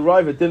 you see the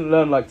Riva didn't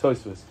learn like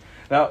Tosfos.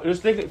 Now,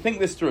 just think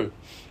this through.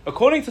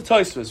 According to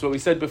Tosfos, what we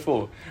said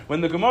before, when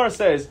the Gemara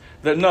says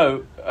that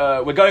no,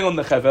 we're going on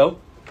the Chevel,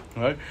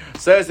 right?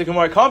 Says the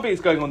Gemara, it can't be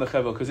it's going on the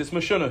Chevel because it's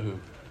Mashunahu.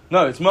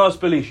 No, it's Ma'as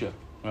Belisha,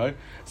 right?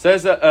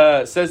 Says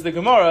the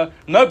Gemara,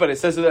 no, but it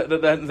says that the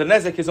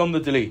Nezek is on the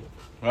Deli,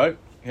 right?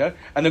 Yeah,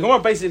 and the Gemara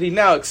basically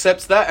now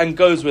accepts that and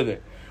goes with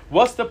it.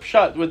 What's the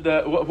pshat with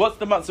what's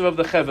the matzav of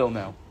the Chevel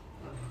now?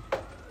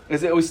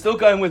 Are we still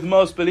going with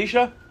Ma'as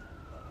Belisha?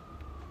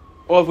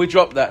 Or have we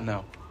dropped that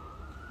now?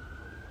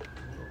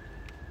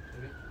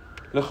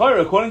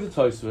 L'chayra, according to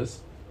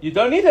Tosfos, you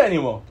don't need it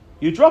anymore.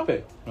 You drop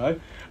it, right?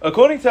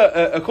 According to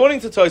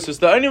Tosfos,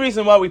 the only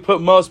reason why we put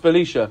Ma'as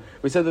Belisha,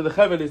 we said that the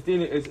Chevel is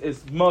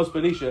Ma'as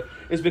Belisha,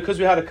 is because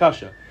we had a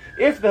kasha.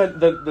 If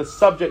the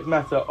subject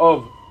matter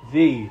of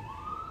the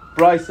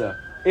Brisa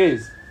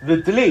is the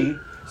Dli,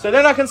 so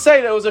then I can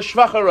say there was a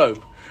Shvacha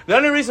rope. The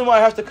only reason why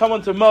I have to come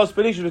onto Ma'as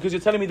Belisha is because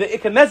you're telling me that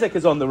Ikanezek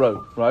is on the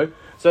rope, right?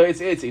 So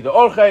it's either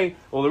Orche,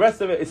 or the rest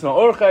of it, it's not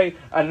Orche,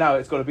 and now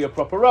it's got to be a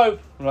proper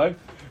rope, right?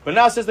 But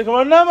now says the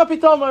Gemara, no, right?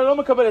 It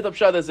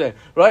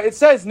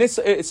says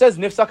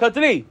Nifsak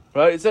Hadli,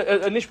 right? It's a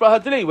Nishba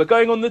Hadli. We're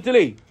going on the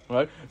Dli,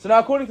 right? So now,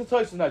 according to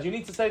Tosfos, now do you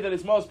need to say that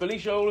it's Ma'as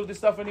Belisha, all of this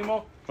stuff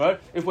anymore, right?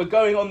 If we're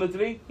going on the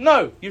Dli,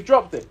 no, you've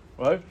dropped it,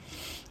 right?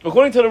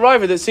 According to the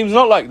Riva, it seems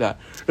not like that.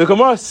 The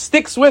Gemara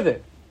sticks with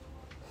it.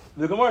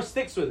 The Gemara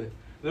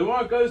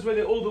goes with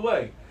it all the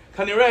way.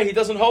 Kanireh, he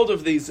doesn't hold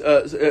of these.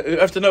 You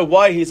have to know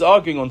why he's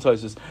arguing on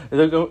Tosfos.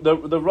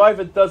 The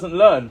Riva doesn't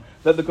learn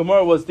that the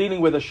Gemara was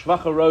dealing with a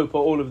shvacha rope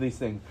or all of these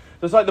things.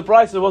 Just like the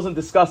Brisa wasn't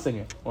discussing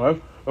it,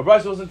 right? The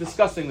Brisa wasn't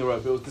discussing the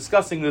rope; it was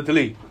discussing the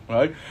Deli,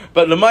 right?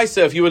 But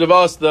Lemaisa, if you would have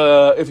asked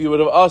the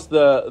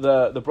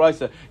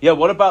Brisa, yeah,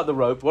 what about the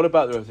rope? What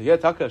about the rope? Yeah,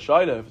 Taka,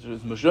 Shaila, if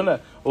it's Mashuna,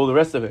 all the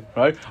rest of it,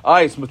 right?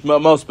 It's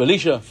Ma'as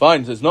Belisha,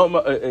 fine. So it's not.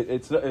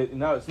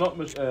 Now it's not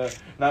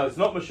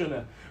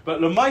Mashuna. But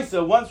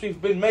Lemaisa, once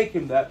we've been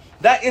making that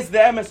is the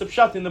emes of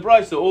Pshat in the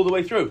Brisa all the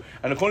way through.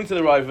 And according to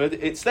the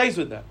Riva, it stays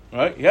with that,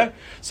 right? Yeah.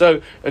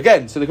 So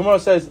again, the Gemara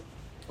says,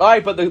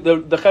 but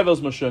the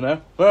Chevel's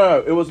Mashuna.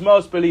 No, it was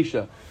Ma'as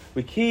Belisha.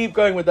 We keep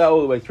going with that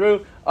all the way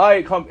through.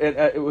 We're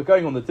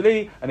going on the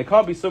Dli, and it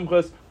can't be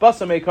Sumchus.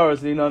 Basa Meikaras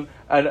Linon,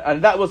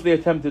 and that was the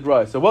attempted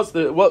rise. So what's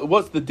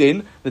the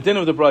din? The din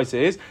of the Brisa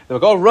is they've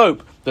got a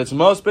rope that's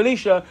Ma'as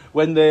Belisha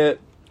when the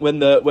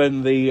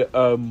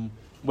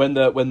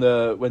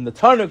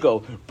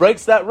Tarnagol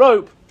breaks that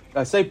rope.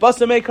 I say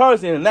Basa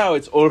Meikaras Linon. Now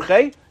it's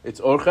Orche. It's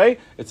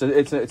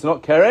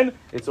not Keren.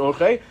 It's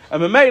Orche.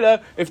 And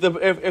Memela, if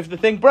the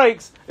thing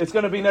breaks, it's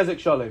going to be Nezek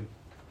Shalem.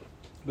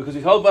 Because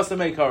we hold Basa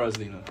Meikaras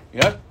Linon.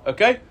 Yeah?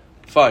 Okay?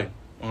 Fine.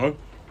 Uh-huh.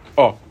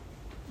 Oh.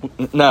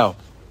 Now.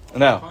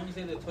 Can't you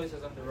say that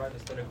Tosfos and the Riva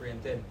still agree in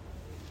din?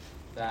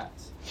 That,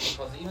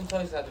 because even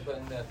Tosfos had to put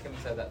in the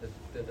Kimsa that the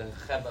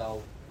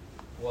Chevel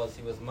was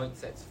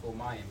Motzetz for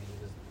Mayim.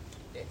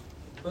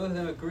 Both of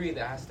them agree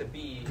there has to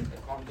be,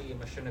 it can't be a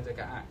Mashunadik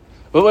act.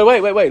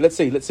 Wait. Let's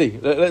see.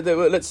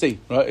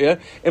 Right? Yeah.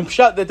 In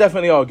Pshat, they're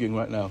definitely arguing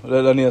right now.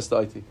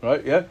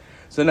 Right? Yeah.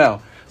 So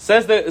now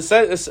says the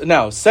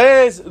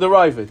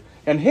Ravid,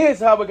 and here's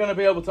how we're going to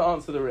be able to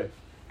answer the Rif.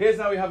 Here's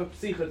how we have a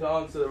psicha to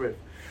answer the Rif.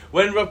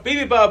 When Rav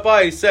Bibi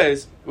Ba'abai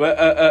says,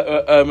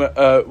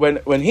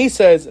 when he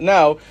says,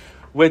 now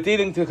we're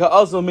dealing to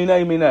Ka'azul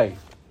Minei.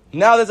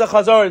 Now there's a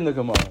Chazar in the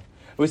Gemara.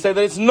 We say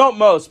that it's not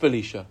Ma'as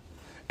Belisha.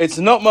 It's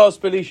not Ma'as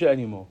Belisha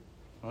anymore.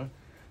 Right?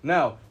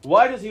 Now,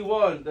 why does he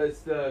want the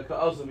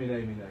Ka'azul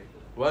Minei?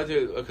 Why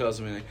do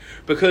Ka'azul Minei?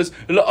 Because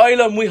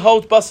L'Olam we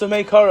hold Basa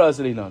Meikaras as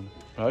Linon.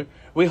 Right?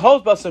 We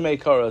hold Basa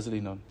Meikaras as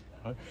Linon.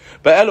 Right?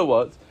 But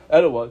Elawat,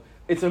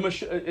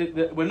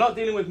 we're not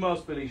dealing with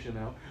Ma'as Belisha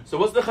now. So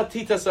what's the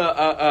Chatitas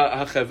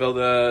HaChevel,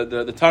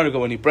 the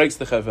Tarnagol when he breaks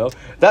the Chevel?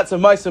 That's a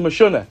Maisa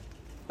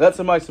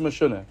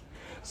Mashunah.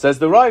 Says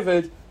the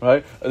Ravid,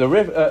 right?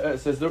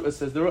 Says the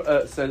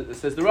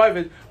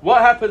Ravid.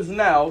 What happens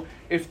now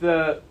if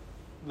the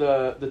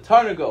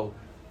Tarnagol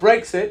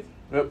breaks the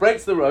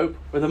rope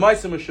with a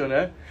Maisa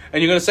Mashunah,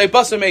 and you're going to say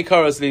Basa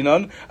Meikaras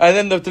Linon, and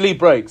then the Dli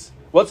breaks?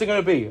 What's it going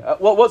to be?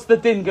 What's the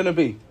din going to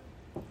be?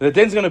 The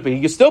din's going to be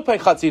you still pay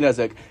Chatzi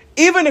Nezek,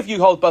 even if you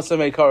hold Basa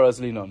Meikaras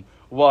Linon.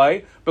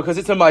 Why? Because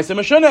it's a Maisa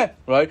Mashuneh,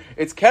 right?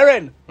 It's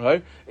Keren,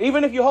 right?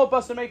 Even if you hold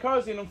Basa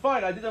Meikaras Linon,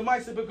 fine, I did a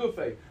Maisa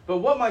Begufei. But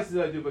what Maisa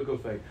did I do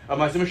Begufei? A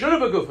Maisa Mashuneh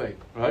Begufei,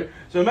 right?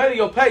 So maybe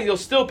you'll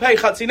still pay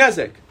Chatzi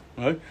Nezek,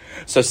 right?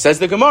 So says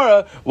the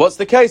Gemara, what's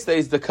the case? There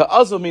is the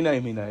Ka'azul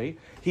Minei.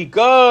 He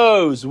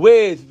goes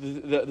with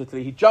the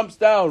Tli. He jumps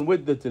down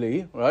with the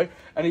Tli, right?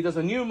 And he does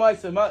a new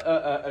Maisa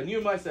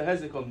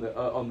Hezek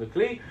on the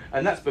Kli,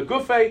 and that's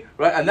Begufei,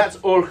 right? And that's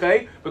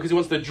Orche because he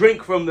wants to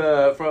drink from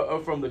the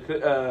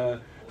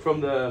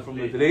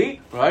Dli,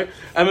 right?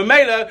 And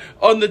Mamela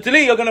on the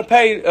Dli you're going to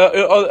pay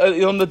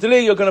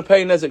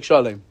Nezek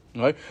Shalem,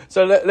 right?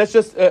 So let's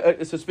just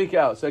so speak it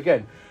out. So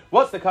again,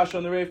 What's the kasha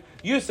on the roof?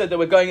 You said that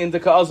we're going into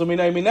ka'azul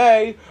minei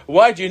minei.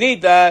 Why do you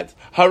need that?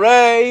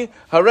 Hooray,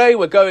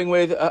 we're going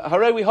with,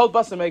 hooray, we hold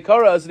basa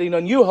meikara as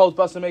linon, you hold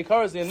basa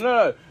meikara as linon.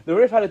 No, the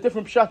roof had a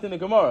different pshat in the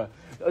Gemara.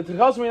 It's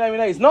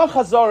not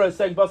Chazorah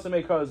saying basa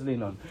meikara as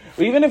linon.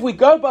 Even if we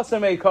go basa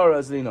meikara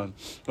as linon,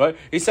 right?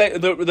 He's saying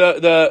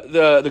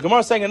the Gemara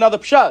is saying another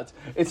pshat.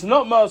 It's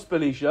not Maos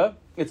Belisha.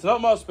 It's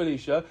not Maos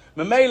Belisha.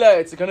 Memela,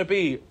 it's going to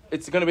be a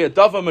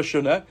dava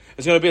mashuna.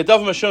 It's going to be a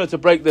dava mashuna to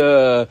break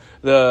the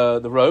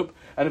rope.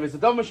 And if it's a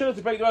dava mashuna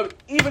to break the rope,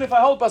 even if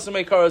I hold basa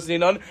meikara as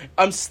linon,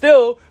 I'm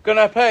still going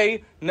to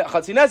pay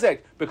chatzi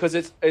nezek because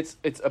it's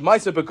a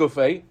ma'aser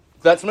begufei.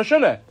 That's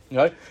mashuna,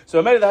 right?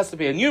 So maybe there has to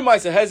be a new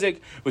ma'aser hezek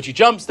which he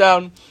jumps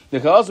down, the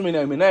ka'azul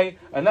minei minei,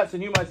 and that's a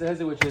new ma'aser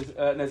hezek which is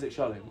nezek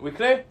shalem. We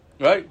clear?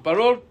 Right?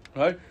 Barur?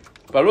 Right?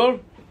 Barur?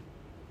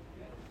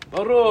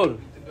 Barur?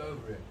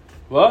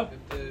 What?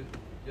 You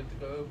have to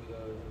go over the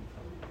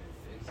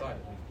inside.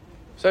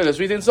 So let's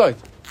read the inside.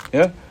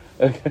 Yeah?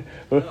 Okay.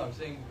 No, I'm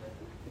saying.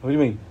 What do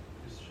you mean?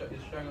 It's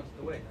showing us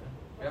the way. No?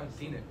 We haven't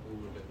seen it all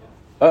of it yet.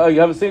 Oh,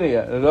 you haven't seen it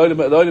yet? The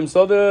Olim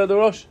saw the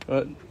Rosh?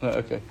 No,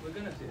 okay. We're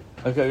gonna see it.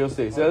 Okay, you'll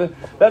see. So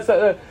that's how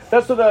the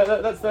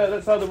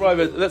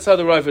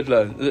Ravid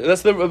learns.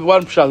 That's the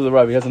one pshat of the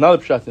Ravid. He has another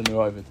pshat in the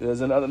Ravid.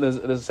 There's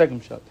a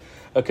second pshat.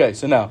 Okay,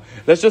 so now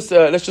let's just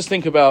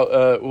think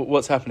about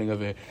what's happening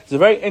over here. It's a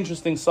very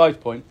interesting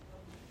side point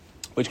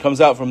which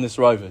comes out from this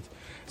Ravid.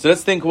 So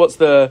let's think what's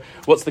the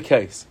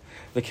case.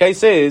 The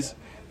case is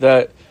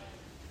that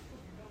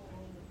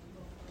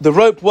the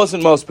rope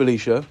wasn't Maos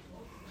Belisha.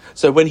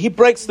 So when he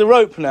breaks the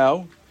rope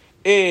now,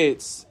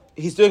 he's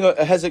doing a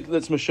hezek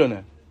that's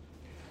mashuneh.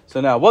 So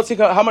now,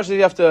 how much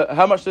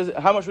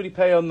would he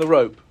pay on the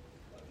rope?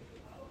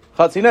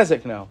 Chatzi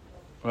nezek now,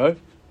 right?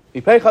 He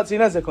pay chatzi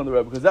nezek on the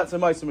rope because that's a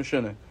ma'aser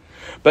mashuneh.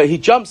 But he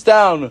jumps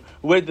down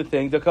with the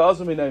thing. The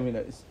ka'azul minei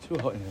minei. It's too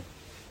hot in here.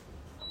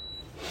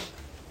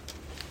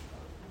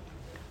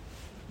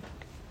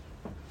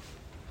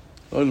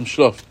 Olam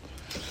shlof.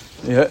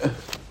 Yeah.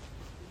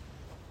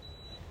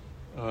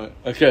 All right.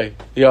 Okay.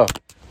 Yeah.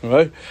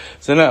 Right.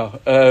 So now,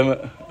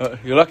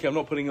 you're lucky I'm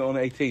not putting it on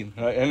 18.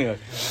 Right. Anyway.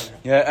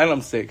 Yeah. And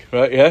I'm sick.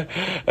 Right.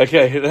 Yeah.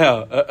 Okay.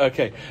 Now.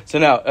 Okay. So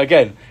now,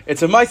 again,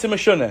 it's a ma'aser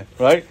mashuneh.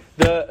 Right.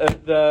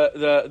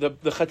 The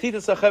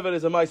chatita sachevel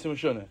is a ma'aser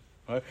mashuneh.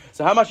 Right.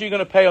 So how much are you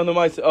going to pay on the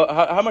ma'aser?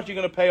 How much are you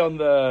going to pay on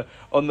the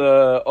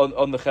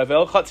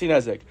chevel? Chatzi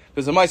nezek.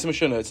 Because the ma'aser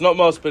mashuneh. It's not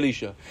Maos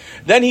Belisha.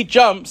 Then he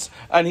jumps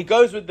and he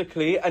goes with the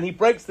kli and he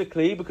breaks the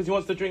kli because he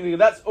wants to drink the.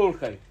 That's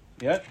orchei.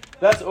 Yeah.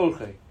 That's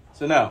orchei.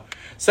 So now,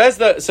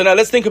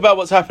 let's think about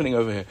what's happening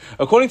over here.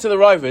 According to the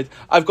Ravid,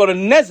 I've got a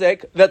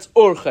nezek that's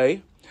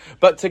orchei,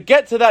 but to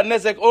get to that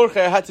nezek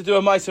orchei, I had to do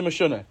a ma'aser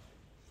mashuneh.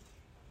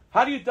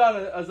 How do you done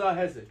a azar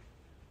hezek?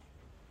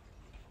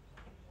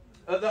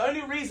 The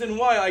only reason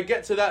why I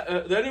get to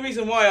that, the only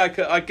reason why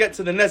I get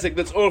to the nezek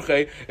that's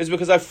orchei is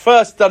because I've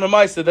first done a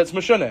ma'aser that's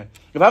mashuneh.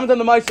 If I haven't done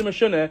the ma'aser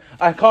mashuneh,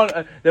 I can't.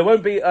 There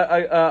won't be.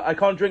 I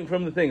can't drink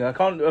from the thing. I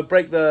can't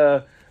break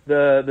the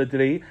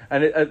dri,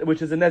 and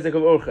which is a nezek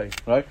of orchei,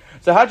 right?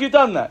 So had you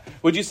done that?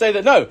 Would you say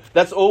that no,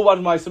 that's all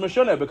one ma'aser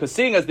mashuneh? Because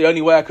seeing as the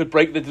only way I could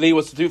break the dri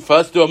was to do a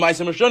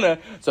ma'aser mashuneh,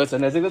 so it's a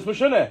nezek that's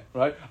mashuneh,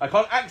 right? I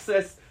can't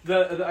access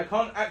the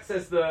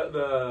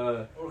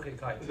Orchei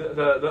kite.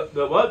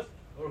 The what?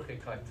 Orchei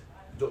kite.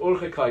 The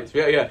orchei kite,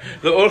 yeah,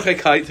 the orchei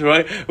kite,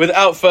 right?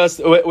 Without first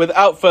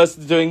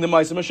doing the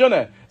ma'aser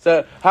mashuneh.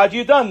 So had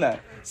you done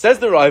that? Says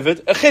the Ravid,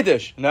 a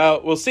chiddush. Now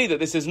we'll see that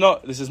this is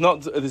not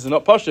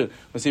pashut.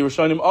 We'll see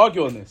Rishonim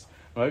argue on this,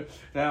 right?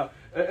 Now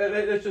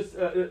let's just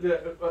I'll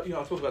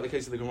talk about the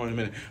case of the Gemara in a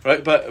minute,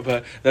 right?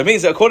 But that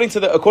means that according to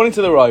the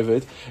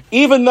Ravid,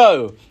 even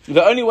though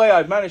the only way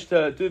I've managed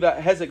to do that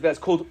hezek that's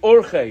called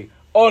orchei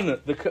on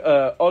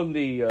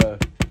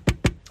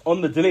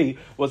the deli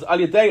was al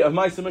yadei of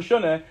ma'aser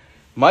mashuneh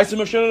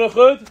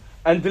lechud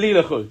and deli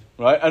lechud,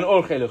 right? And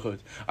orchei lechud.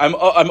 I'm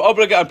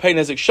obligated. I'm paying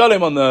nezek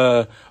shalom on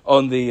the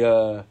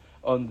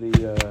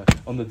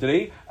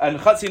deli and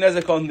chatzi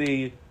nezek on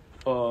the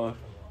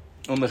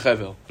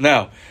chevel.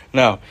 Now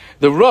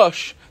the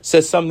Rosh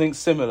says something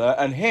similar,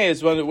 and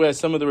here's where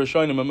some of the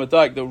Rishonim and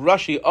Madaik, the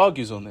Rashi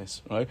argues on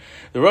this, right?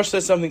 The Rosh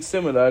says something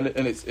similar,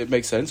 and it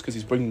makes sense because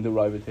he's bringing the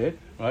Ravid here,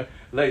 right?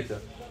 Later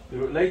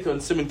on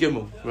Simon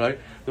Gimel, right?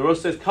 The Rosh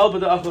says Kal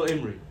b'da achal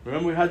imri.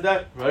 Remember we had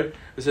that, right?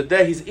 It said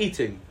there he's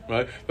eating,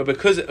 right? But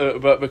because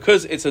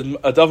it's a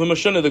davar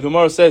mashuneh, the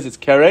Gemara says it's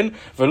keren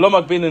v'lo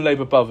makbinin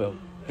leiba bavel.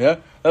 Yeah,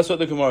 that's what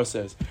the Gemara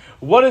says.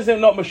 What is it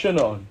not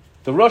mashuneh on?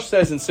 The Rosh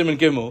says in Simon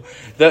Gimel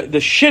that the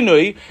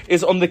shinui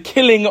is on the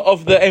killing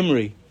of the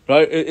emri,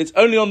 right? It's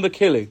only on the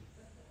killing,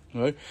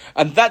 right?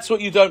 And that's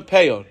what you don't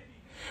pay on.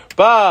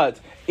 But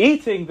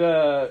eating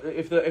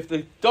if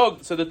the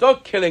dog, so the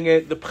dog killing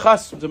it, the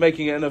pchas to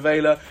making it an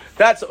avela,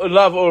 that's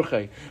lav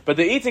orchei. But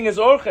the eating is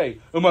orchei.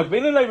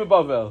 Umakbinin leiba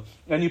bavel,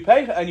 and you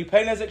pay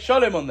nezek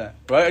shalom on that,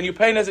 right? And you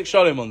pay nezek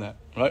shalom on that,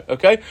 right?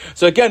 Okay.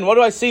 So again, what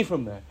do I see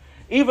from there?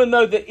 even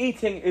though the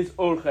eating is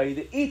orchei,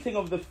 the eating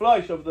of the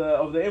flesh of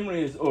the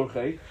imri is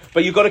orchei,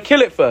 but you've got to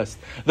kill it first.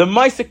 The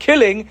Maisa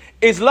killing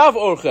is lav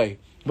orchei.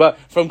 But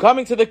from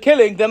coming to the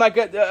killing, then I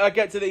get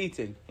to the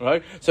eating,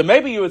 right? So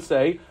maybe you would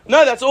say,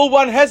 no, that's all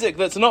one hezek.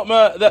 That's not.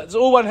 That's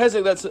all one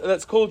hezek.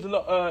 That's called.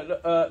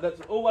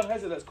 That's all one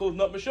hezek. That's called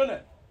not meshuneh,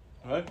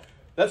 right?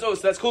 That's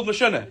called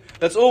meshuneh.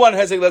 That's all one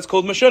hezek. That's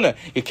called meshuneh.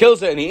 He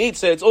kills it and he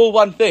eats it. It's all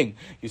one thing.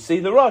 You see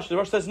the Rosh. The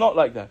Rosh says not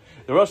like that.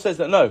 The Rosh says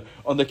that no.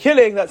 On the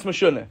killing, that's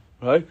meshuneh,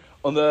 right?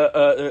 On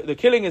the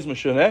killing is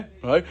meshuneh,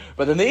 right?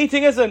 But then the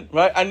eating isn't,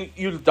 right? And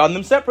you've done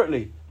them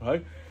separately,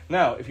 right?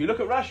 Now, if you look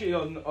at Rashi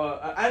on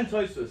and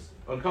Tosfos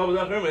on Kavod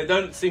Achrim, they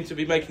don't seem to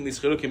be making these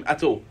chilukim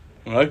at all.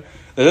 Right?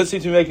 They don't seem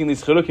to be making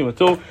these chilukim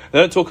at all. They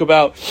don't talk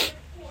about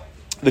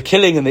the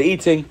killing and the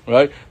eating.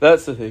 Right?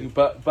 That's the thing.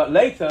 But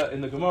later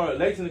in the Gemara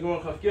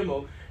Chaf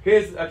Gimel,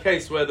 here's a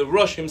case where the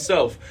Rosh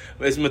himself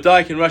is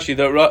Madaik in Rashi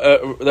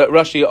that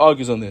Rashi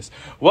argues on this.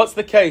 What's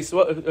the case?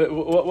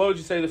 What would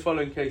you say the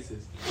following case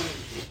is?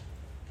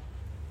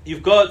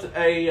 You've got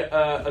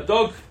a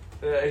dog.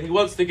 He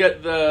wants to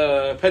get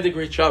the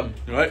pedigree chum,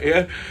 right?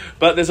 Yeah,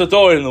 but there's a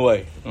door in the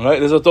way, right?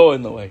 There's a door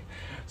in the way.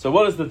 So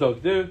what does the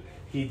dog do?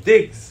 He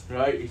digs,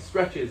 right? He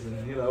scratches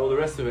and all the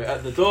rest of it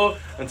at the door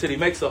until he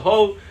makes a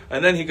hole,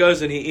 and then he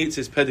goes and he eats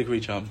his pedigree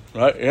chum,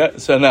 right? Yeah.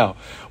 So now,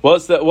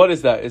 what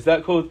is that? Is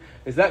that called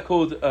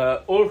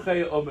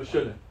orchei or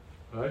meshuneh,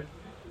 right?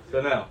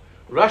 So now,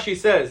 Rashi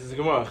says, it's a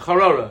Gemara,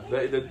 charara.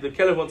 The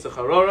Kelev wants a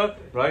charara,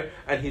 right?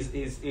 And he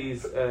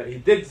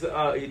digs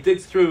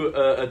through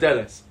a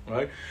deles,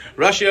 right?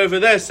 Rashi over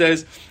there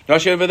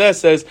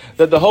says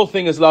that the whole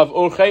thing is lav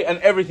orchei, and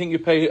everything you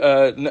pay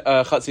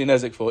chatzi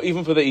nezik for,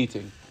 even for the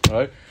eating,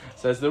 right?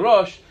 Says the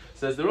Rosh.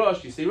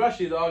 You see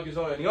Rashi that argues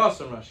on it, and he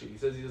asks on Rashi. He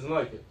says he doesn't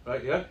like it,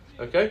 right? Yeah,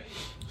 okay.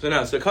 So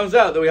it comes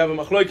out that we have a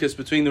machlokes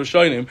between the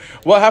Rishonim.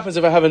 What happens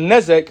if I have a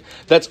nezek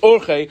that's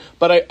orchei,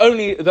 but the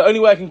only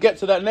way I can get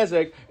to that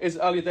nezek is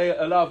al yedei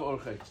alav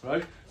orchei,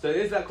 right? So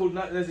is that called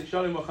nezek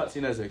shalim or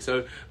chatzi nezek?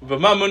 So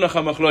v'ma munach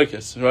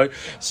machlokes, right?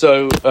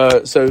 So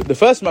the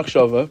first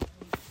machshava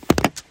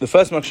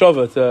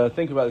to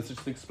think about this,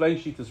 just to explain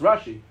Shitas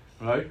Rashi,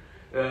 right?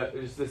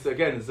 Is this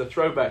again? Is a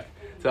throwback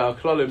to our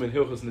klolim in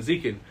Hilchos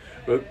Nezikin,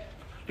 right?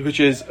 Which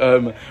is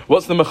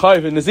what's the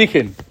mechayiv in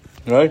Nezikin,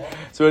 right?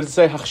 So we're to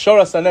say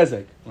hachshoras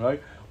hanezek,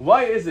 right?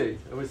 Why is it?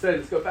 And we said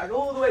let's go back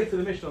all the way to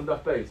the Mishnah on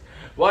Daf Beis.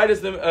 Why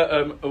does and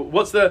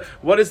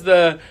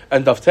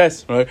Daf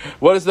Tes, right?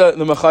 What is the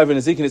mechayiv in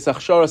Nezikin? It's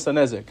hachshoras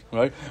hanezek,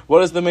 right?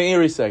 What does the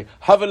Meiri say?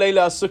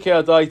 Havaleila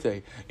asukei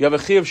adaite. You have a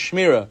chi of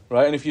shmira,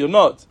 right? And if you're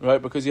not,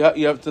 right, because you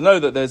have to know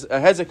that there's a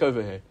hezek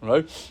over here,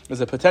 right?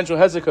 There's a potential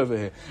hezek over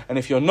here, and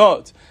if you're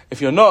not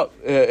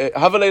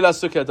havaleila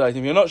asukei adaite,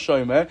 if you're not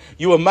shomer,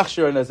 you are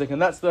machshir hanezek,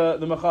 and that's the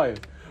mechayiv.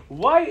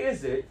 Why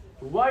is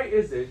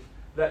it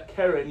that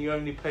Keren you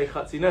only pay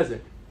chatzi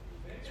nezek?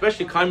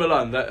 Especially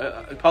Kaimalan,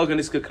 that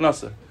Palganiska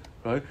Knasa,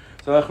 right?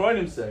 So the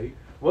Achronim say,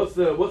 what's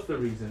the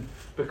reason?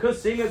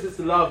 Because seeing as it's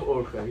a lav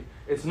orchei,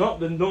 it's not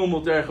the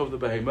normal derech of the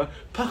behema.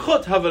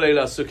 Pachot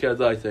havaleila sukkei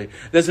adaite.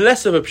 There's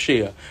less of a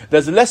pshia.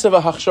 There's less of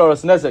a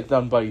hachsharas nezek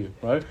done by you,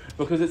 right?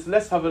 Because it's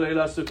less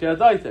havaleila sukkei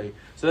adaite.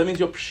 So that means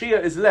your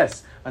pshia is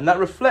less, and that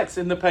reflects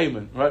in the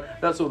payment, right?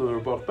 That's all the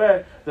Rebach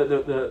Ber.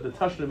 The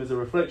tashlim is a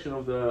reflection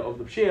of the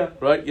pshia,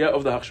 right? Yeah,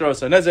 of the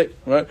hachsharas nezek,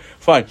 right?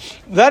 Fine.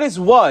 That is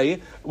why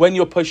when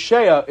you're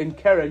posheya in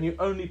Keren, you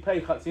only pay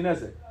chatzi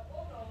nezek.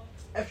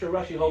 Efshar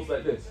Rashi holds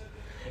like this.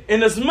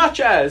 In as much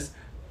as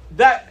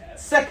that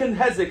second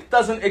hezek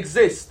doesn't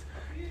exist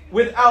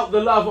without the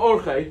lav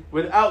orchei,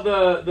 without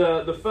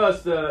the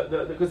first,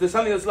 because there's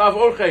something that's lav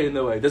orchei in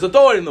the way. There's a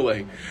door in the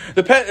way.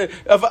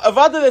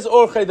 Avada there's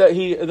orchei that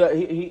he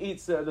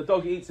eats, the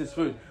dog eats his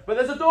food, but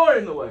there's a door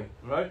in the way,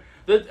 right?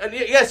 And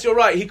yes, you're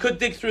right. He could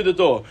dig through the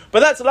door, but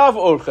that's lav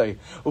orchei.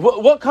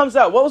 What comes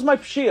out? What was my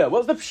pshia?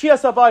 What was the pshia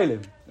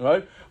sabailim?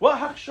 Right? What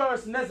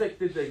hachsharas nezek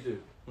did they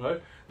do?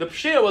 Right? The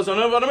pshia was on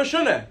a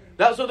meshuneh.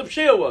 That's what the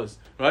pshia was,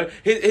 right?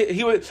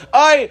 He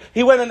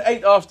went and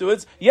ate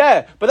afterwards.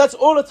 Yeah, but that's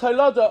all a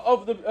tailada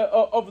of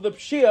the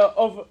pshia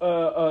of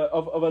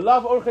a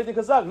lav orchei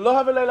dekazag. Lo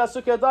havelei la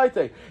sukkei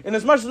adaite. In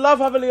as much as lav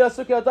havelei la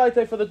sukkei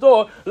adaite for the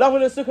door, lav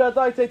havelei la sukkei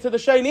adaite to the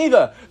shein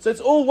either. So it's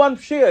all one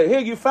pshia.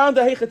 Here you found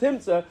a heichet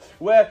himtza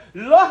where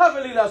lo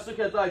havelei la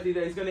sukkei adaite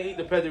that he's going to eat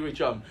the pedigree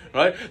chum,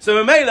 right? So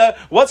Mamela,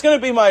 what's going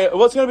to be my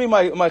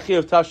chi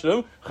of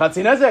tashlum?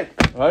 Chatzi nezek,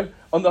 right?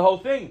 On the whole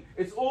thing,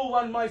 it's all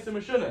one ma'aser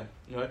meshuneh.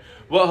 Right.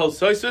 What holds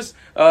Tosfos?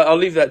 I'll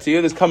leave that to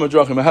you. There's Kama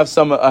Drachim.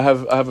 I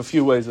have a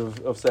few ways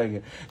of saying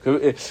it.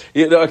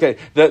 Okay.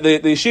 The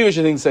Yeshivish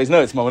thing says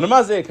no, it's Mamon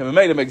Mazik, and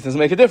Mamela doesn't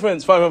make a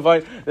difference.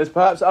 Fine. There's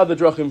perhaps other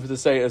Drachim to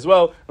say it as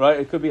well. Right?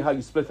 It could be how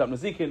you split up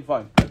Nazikin.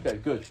 Fine. Okay.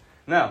 Good.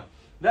 Now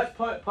that's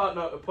point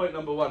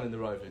number one in the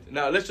Ravid.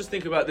 Now let's just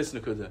think about this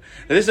Nakuda. Now,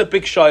 this is a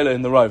big shaila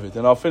in the Ravid,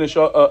 and I'll finish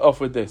off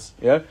with this.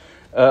 Yeah.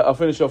 I'll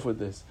finish off with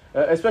this,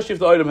 especially if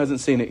the Olam hasn't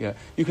seen it yet.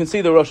 You can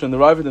see the Rosh and the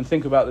Ravid and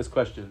think about this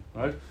question,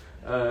 right?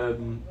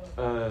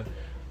 The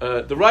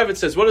Ravid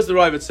says, what does the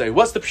Ravid say?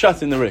 What's the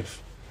pshat in the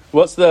Rif?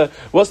 What's the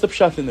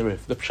pshat in the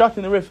Rif? The pshat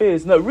in the Rif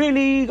is, no,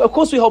 really, of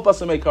course we hold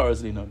Basa Meikara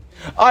as Linon.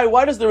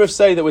 Why does the Rif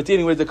say that we're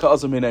dealing with the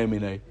Ka'azah Minei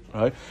Minei?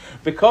 Right?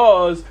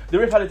 Because the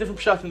Rif had a different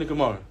pshat in the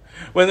Gemara.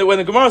 When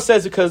the Gemara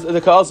says the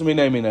Ka'azah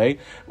Minei Minei,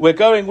 we're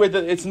going with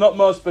it, it's not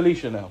Mos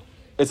Belisha now.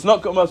 It's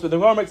not Mos, but the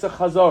Gemara makes a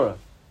Chazara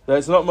that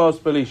it's not Mos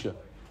Belisha.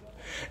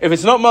 If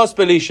it's not Mos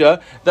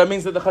Belisha, that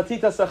means that the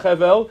Chatita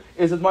Sachevel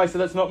is a Maisa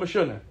that's not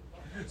Meshunah.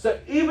 So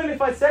even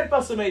if I said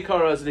Basa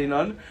Meikara as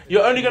Linon,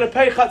 you're only going to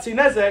pay Chatzi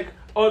Nezek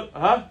on,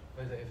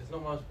 If it's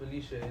not Mos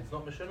Belisha, it's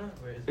not Meshunah?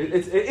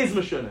 It is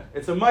Meshunah.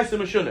 It's a Maisa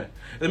Meshunah.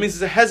 That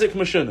means it's a Hezek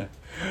Meshunah.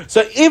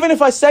 So even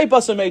if I say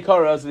Basa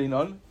Meikara as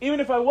Linon, even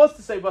if I was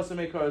to say Basa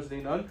Meikara as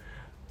Linon,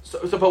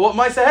 but what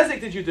Maisa Hezek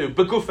did you do?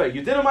 Begufe.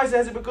 You did a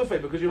Maisa Hezek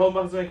Begufe because you hold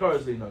Basa Meikara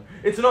as Linon.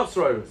 It's not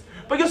Sroirus.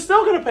 But you're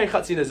still going to pay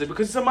Chatzi Nezek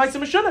because it's a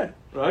Maisa Meshunah.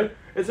 Right?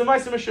 It's a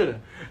Maisa Meshunah.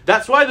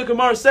 That's why the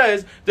Gemara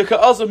says, the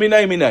Ka'azah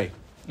Minei Minei.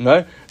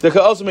 No, the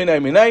Ka'azah Minei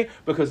Minei,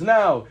 because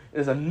now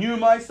there's a new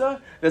Maisa,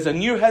 there's a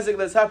new Hezek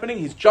that's happening,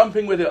 he's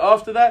jumping with it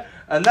after that,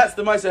 and that's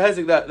the Maisa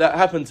Hezek that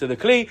happened to the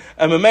Kli,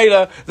 and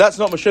Mamela, that's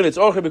not Mashul, it's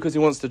Orche because he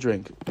wants to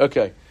drink.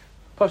 Okay.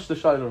 Push the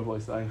Shailer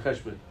voice in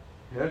Cheshbon.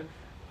 Yeah?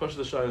 Push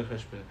the Shailer in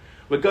Cheshbon.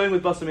 We're going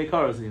with Basa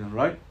Meikara Zinon,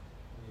 right?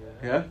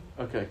 Yeah?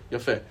 Okay,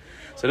 you're fair.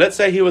 So let's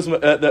say he was,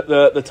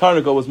 the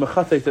Tarnagol was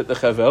Mechatet at the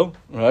Chevel,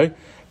 right?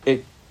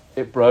 It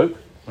broke,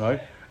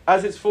 right?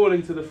 As it's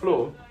falling to the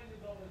floor,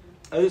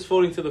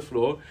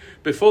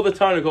 before the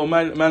Tarnagol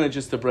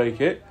manages to break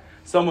it,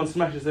 someone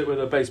smashes it with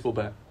a baseball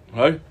bat,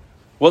 right?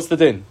 What's the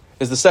din?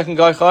 Is the second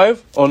guy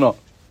chayiv or not?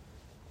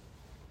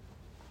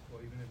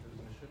 Well, even if it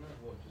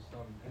was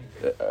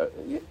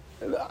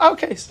Meshunah, what,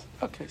 just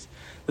Okay.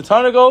 The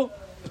Tarnagol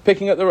is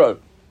picking at the rope,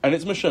 and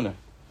it's Meshunah.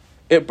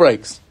 It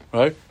breaks,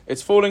 right?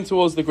 It's falling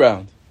towards the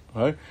ground,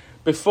 right?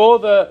 Before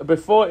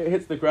it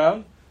hits the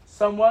ground,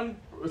 someone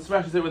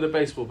smashes it with a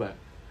baseball bat.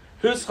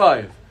 Who's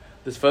chayiv?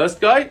 This first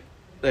guy,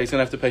 that he's going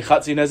to have to pay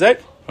Chatzi Nezek,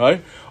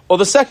 right? Or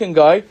the second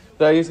guy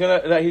that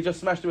he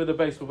just smashed it with a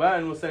baseball bat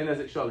and will say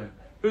Nezek Shalim.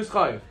 Who's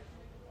chayiv?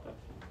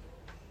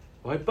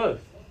 Why both?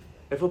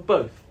 If for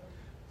both.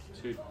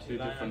 Two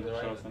different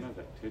Shalos and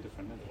Nezek. Two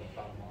different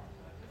Nezek.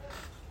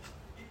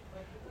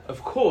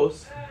 Of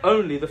course,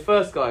 only the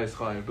first guy is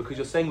chayiv because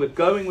you're saying we're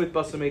going with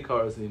Basa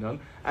Meikara Zinon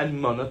and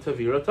Mana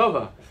Tavira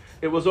Tova.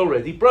 It was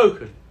already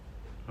broken,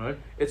 right?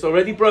 It's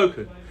already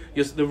broken.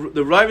 Yes, the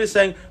Rav is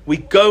saying we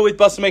go with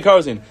Basa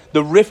Meikara Zinon.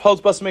 The Rif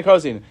holds Basa Meikara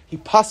Zinon. He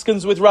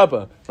paskins with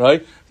Rabba,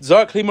 right?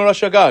 Zar Kli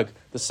Marash Agag.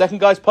 The second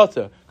guy's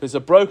potter because it's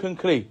a broken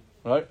Kli,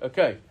 right?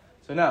 Okay.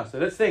 So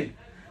let's think.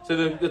 So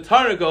the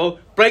Tarnagol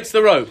breaks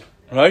the rope,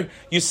 right?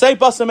 You say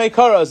Basa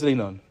Meikara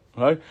Zinon,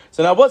 right?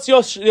 So now what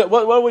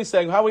are we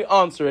saying? How are we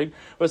answering?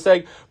 We're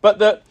saying, but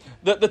the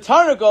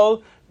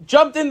Tarnagol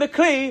jumped in the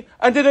Kli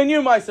and did a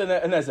new Maisa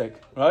Nezek,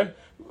 right?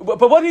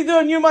 But what do you do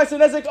a new Maisa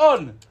Nezek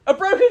on? A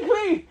broken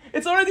Kli.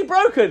 It's already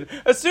broken.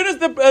 As soon as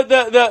the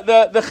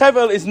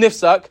Chevel is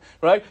nifsak,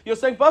 right? You're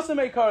saying Basa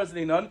Meikara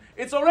Zinon.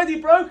 It's already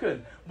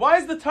broken. Why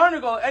is the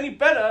Tarnagol any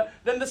better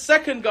than the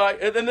second guy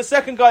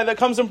that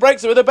comes and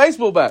breaks it with a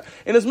baseball bat?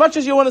 In as much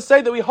as you want to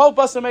say that we hold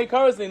Basa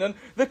Meikara Zinon,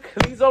 the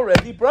Kli's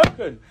already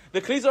broken.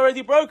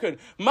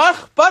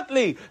 Mach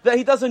Patli, that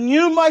he does a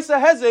new Maisa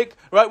Hezek,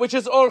 right, which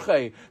is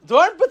Orche.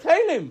 Don't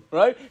Batelim,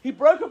 right? He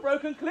broke a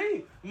broken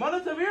Kli.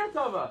 Mana Tavir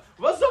Tava.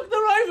 Was sagt the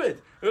Ravid?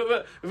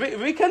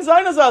 We can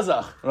sein as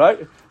Azach,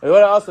 right? I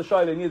want to ask the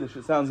Shaila in Yiddish,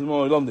 it sounds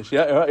more Lomdish,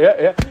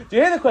 yeah? Do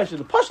you hear the question?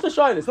 The Push the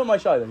Shaila, it's not my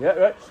Shaila, yeah,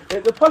 right?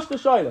 The Push the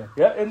Shaila,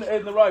 yeah, in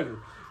the Ravid.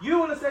 You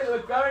want to say that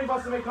we're going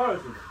Basa Meikara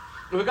Zinon.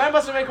 If we're going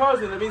Basa Meikara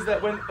Zinon, that means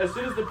that as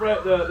soon as the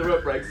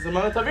rope breaks, it's a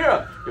Mana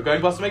Tavira. You're going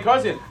Basa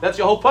Meikara Zinon. That's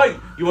your whole point.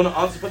 You want to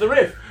answer for the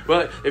Rif.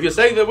 Well, if you're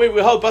saying that we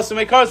hold Basa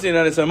Meikara Zinon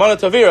and it's a Mana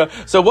Tavira,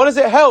 so what does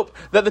it help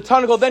that the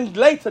Tarnagol then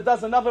later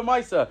does another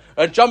Maisa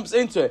and jumps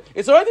into it?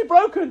 It's already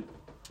broken,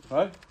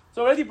 right? It's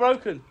already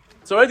broken.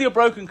 It's already a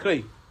broken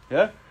Kli.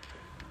 Yeah?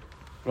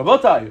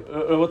 Rabotai,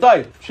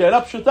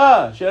 she'ela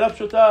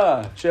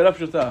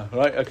pshuta,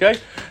 right? Okay?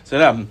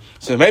 So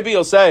maybe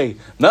you'll say,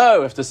 no,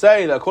 we have to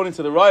say that according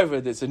to the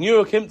Ravid, it's a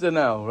new Akimta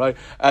now, right?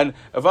 And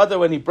Avada,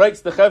 when he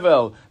breaks the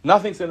Chevel,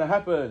 nothing's going to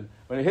happen.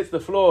 When it hits the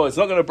floor, it's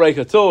not going to break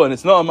at all, and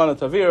it's not a Mana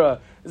Tavira.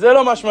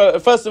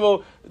 First of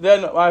all,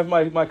 then I have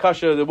my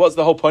kasha, what's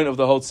the whole point of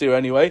the whole tzira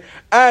anyway?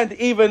 And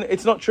even,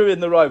 it's not true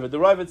in the Ravid. The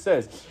Ravid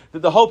says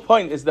that the whole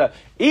point is that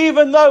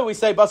even though we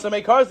say Basa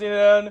Meikara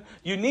Zinon,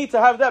 you need to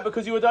have that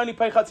because you would only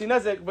pay Chatzi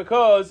Nezek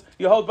because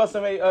you hold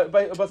Basa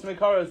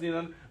Meikara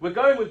Zinon. We're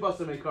going with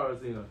Basa Meikara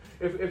Zinon.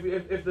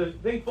 If the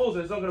thing falls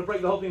and it's not going to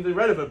break the whole thing, it's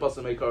irrelevant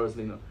Basa Meikara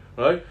Zinon.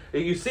 Right?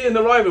 You see in the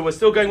Ravid, we're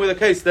still going with a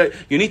case that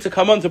you need to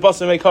come on to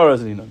Basa Meikara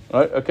Zinon.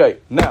 Right? Okay,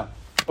 now,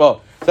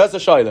 well, that's a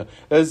shaila.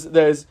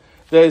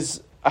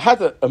 I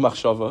had a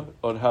machshava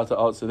on how to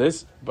answer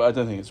this, but I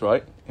don't think it's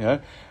right.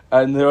 Yeah,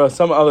 and there are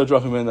some other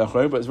drachim in the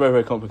Achron, but it's very,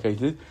 very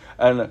complicated,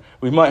 and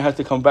we might have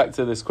to come back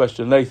to this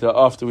question later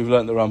after we've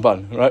learned the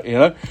Ramban, right? You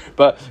know,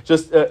 but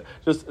just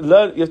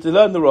learn. You have to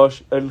learn the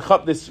Rosh and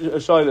chap this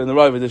shaila in the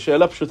Ravid. The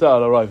she'ela pshuta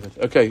al Ravid.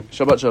 Okay,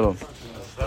 Shabbat Shalom.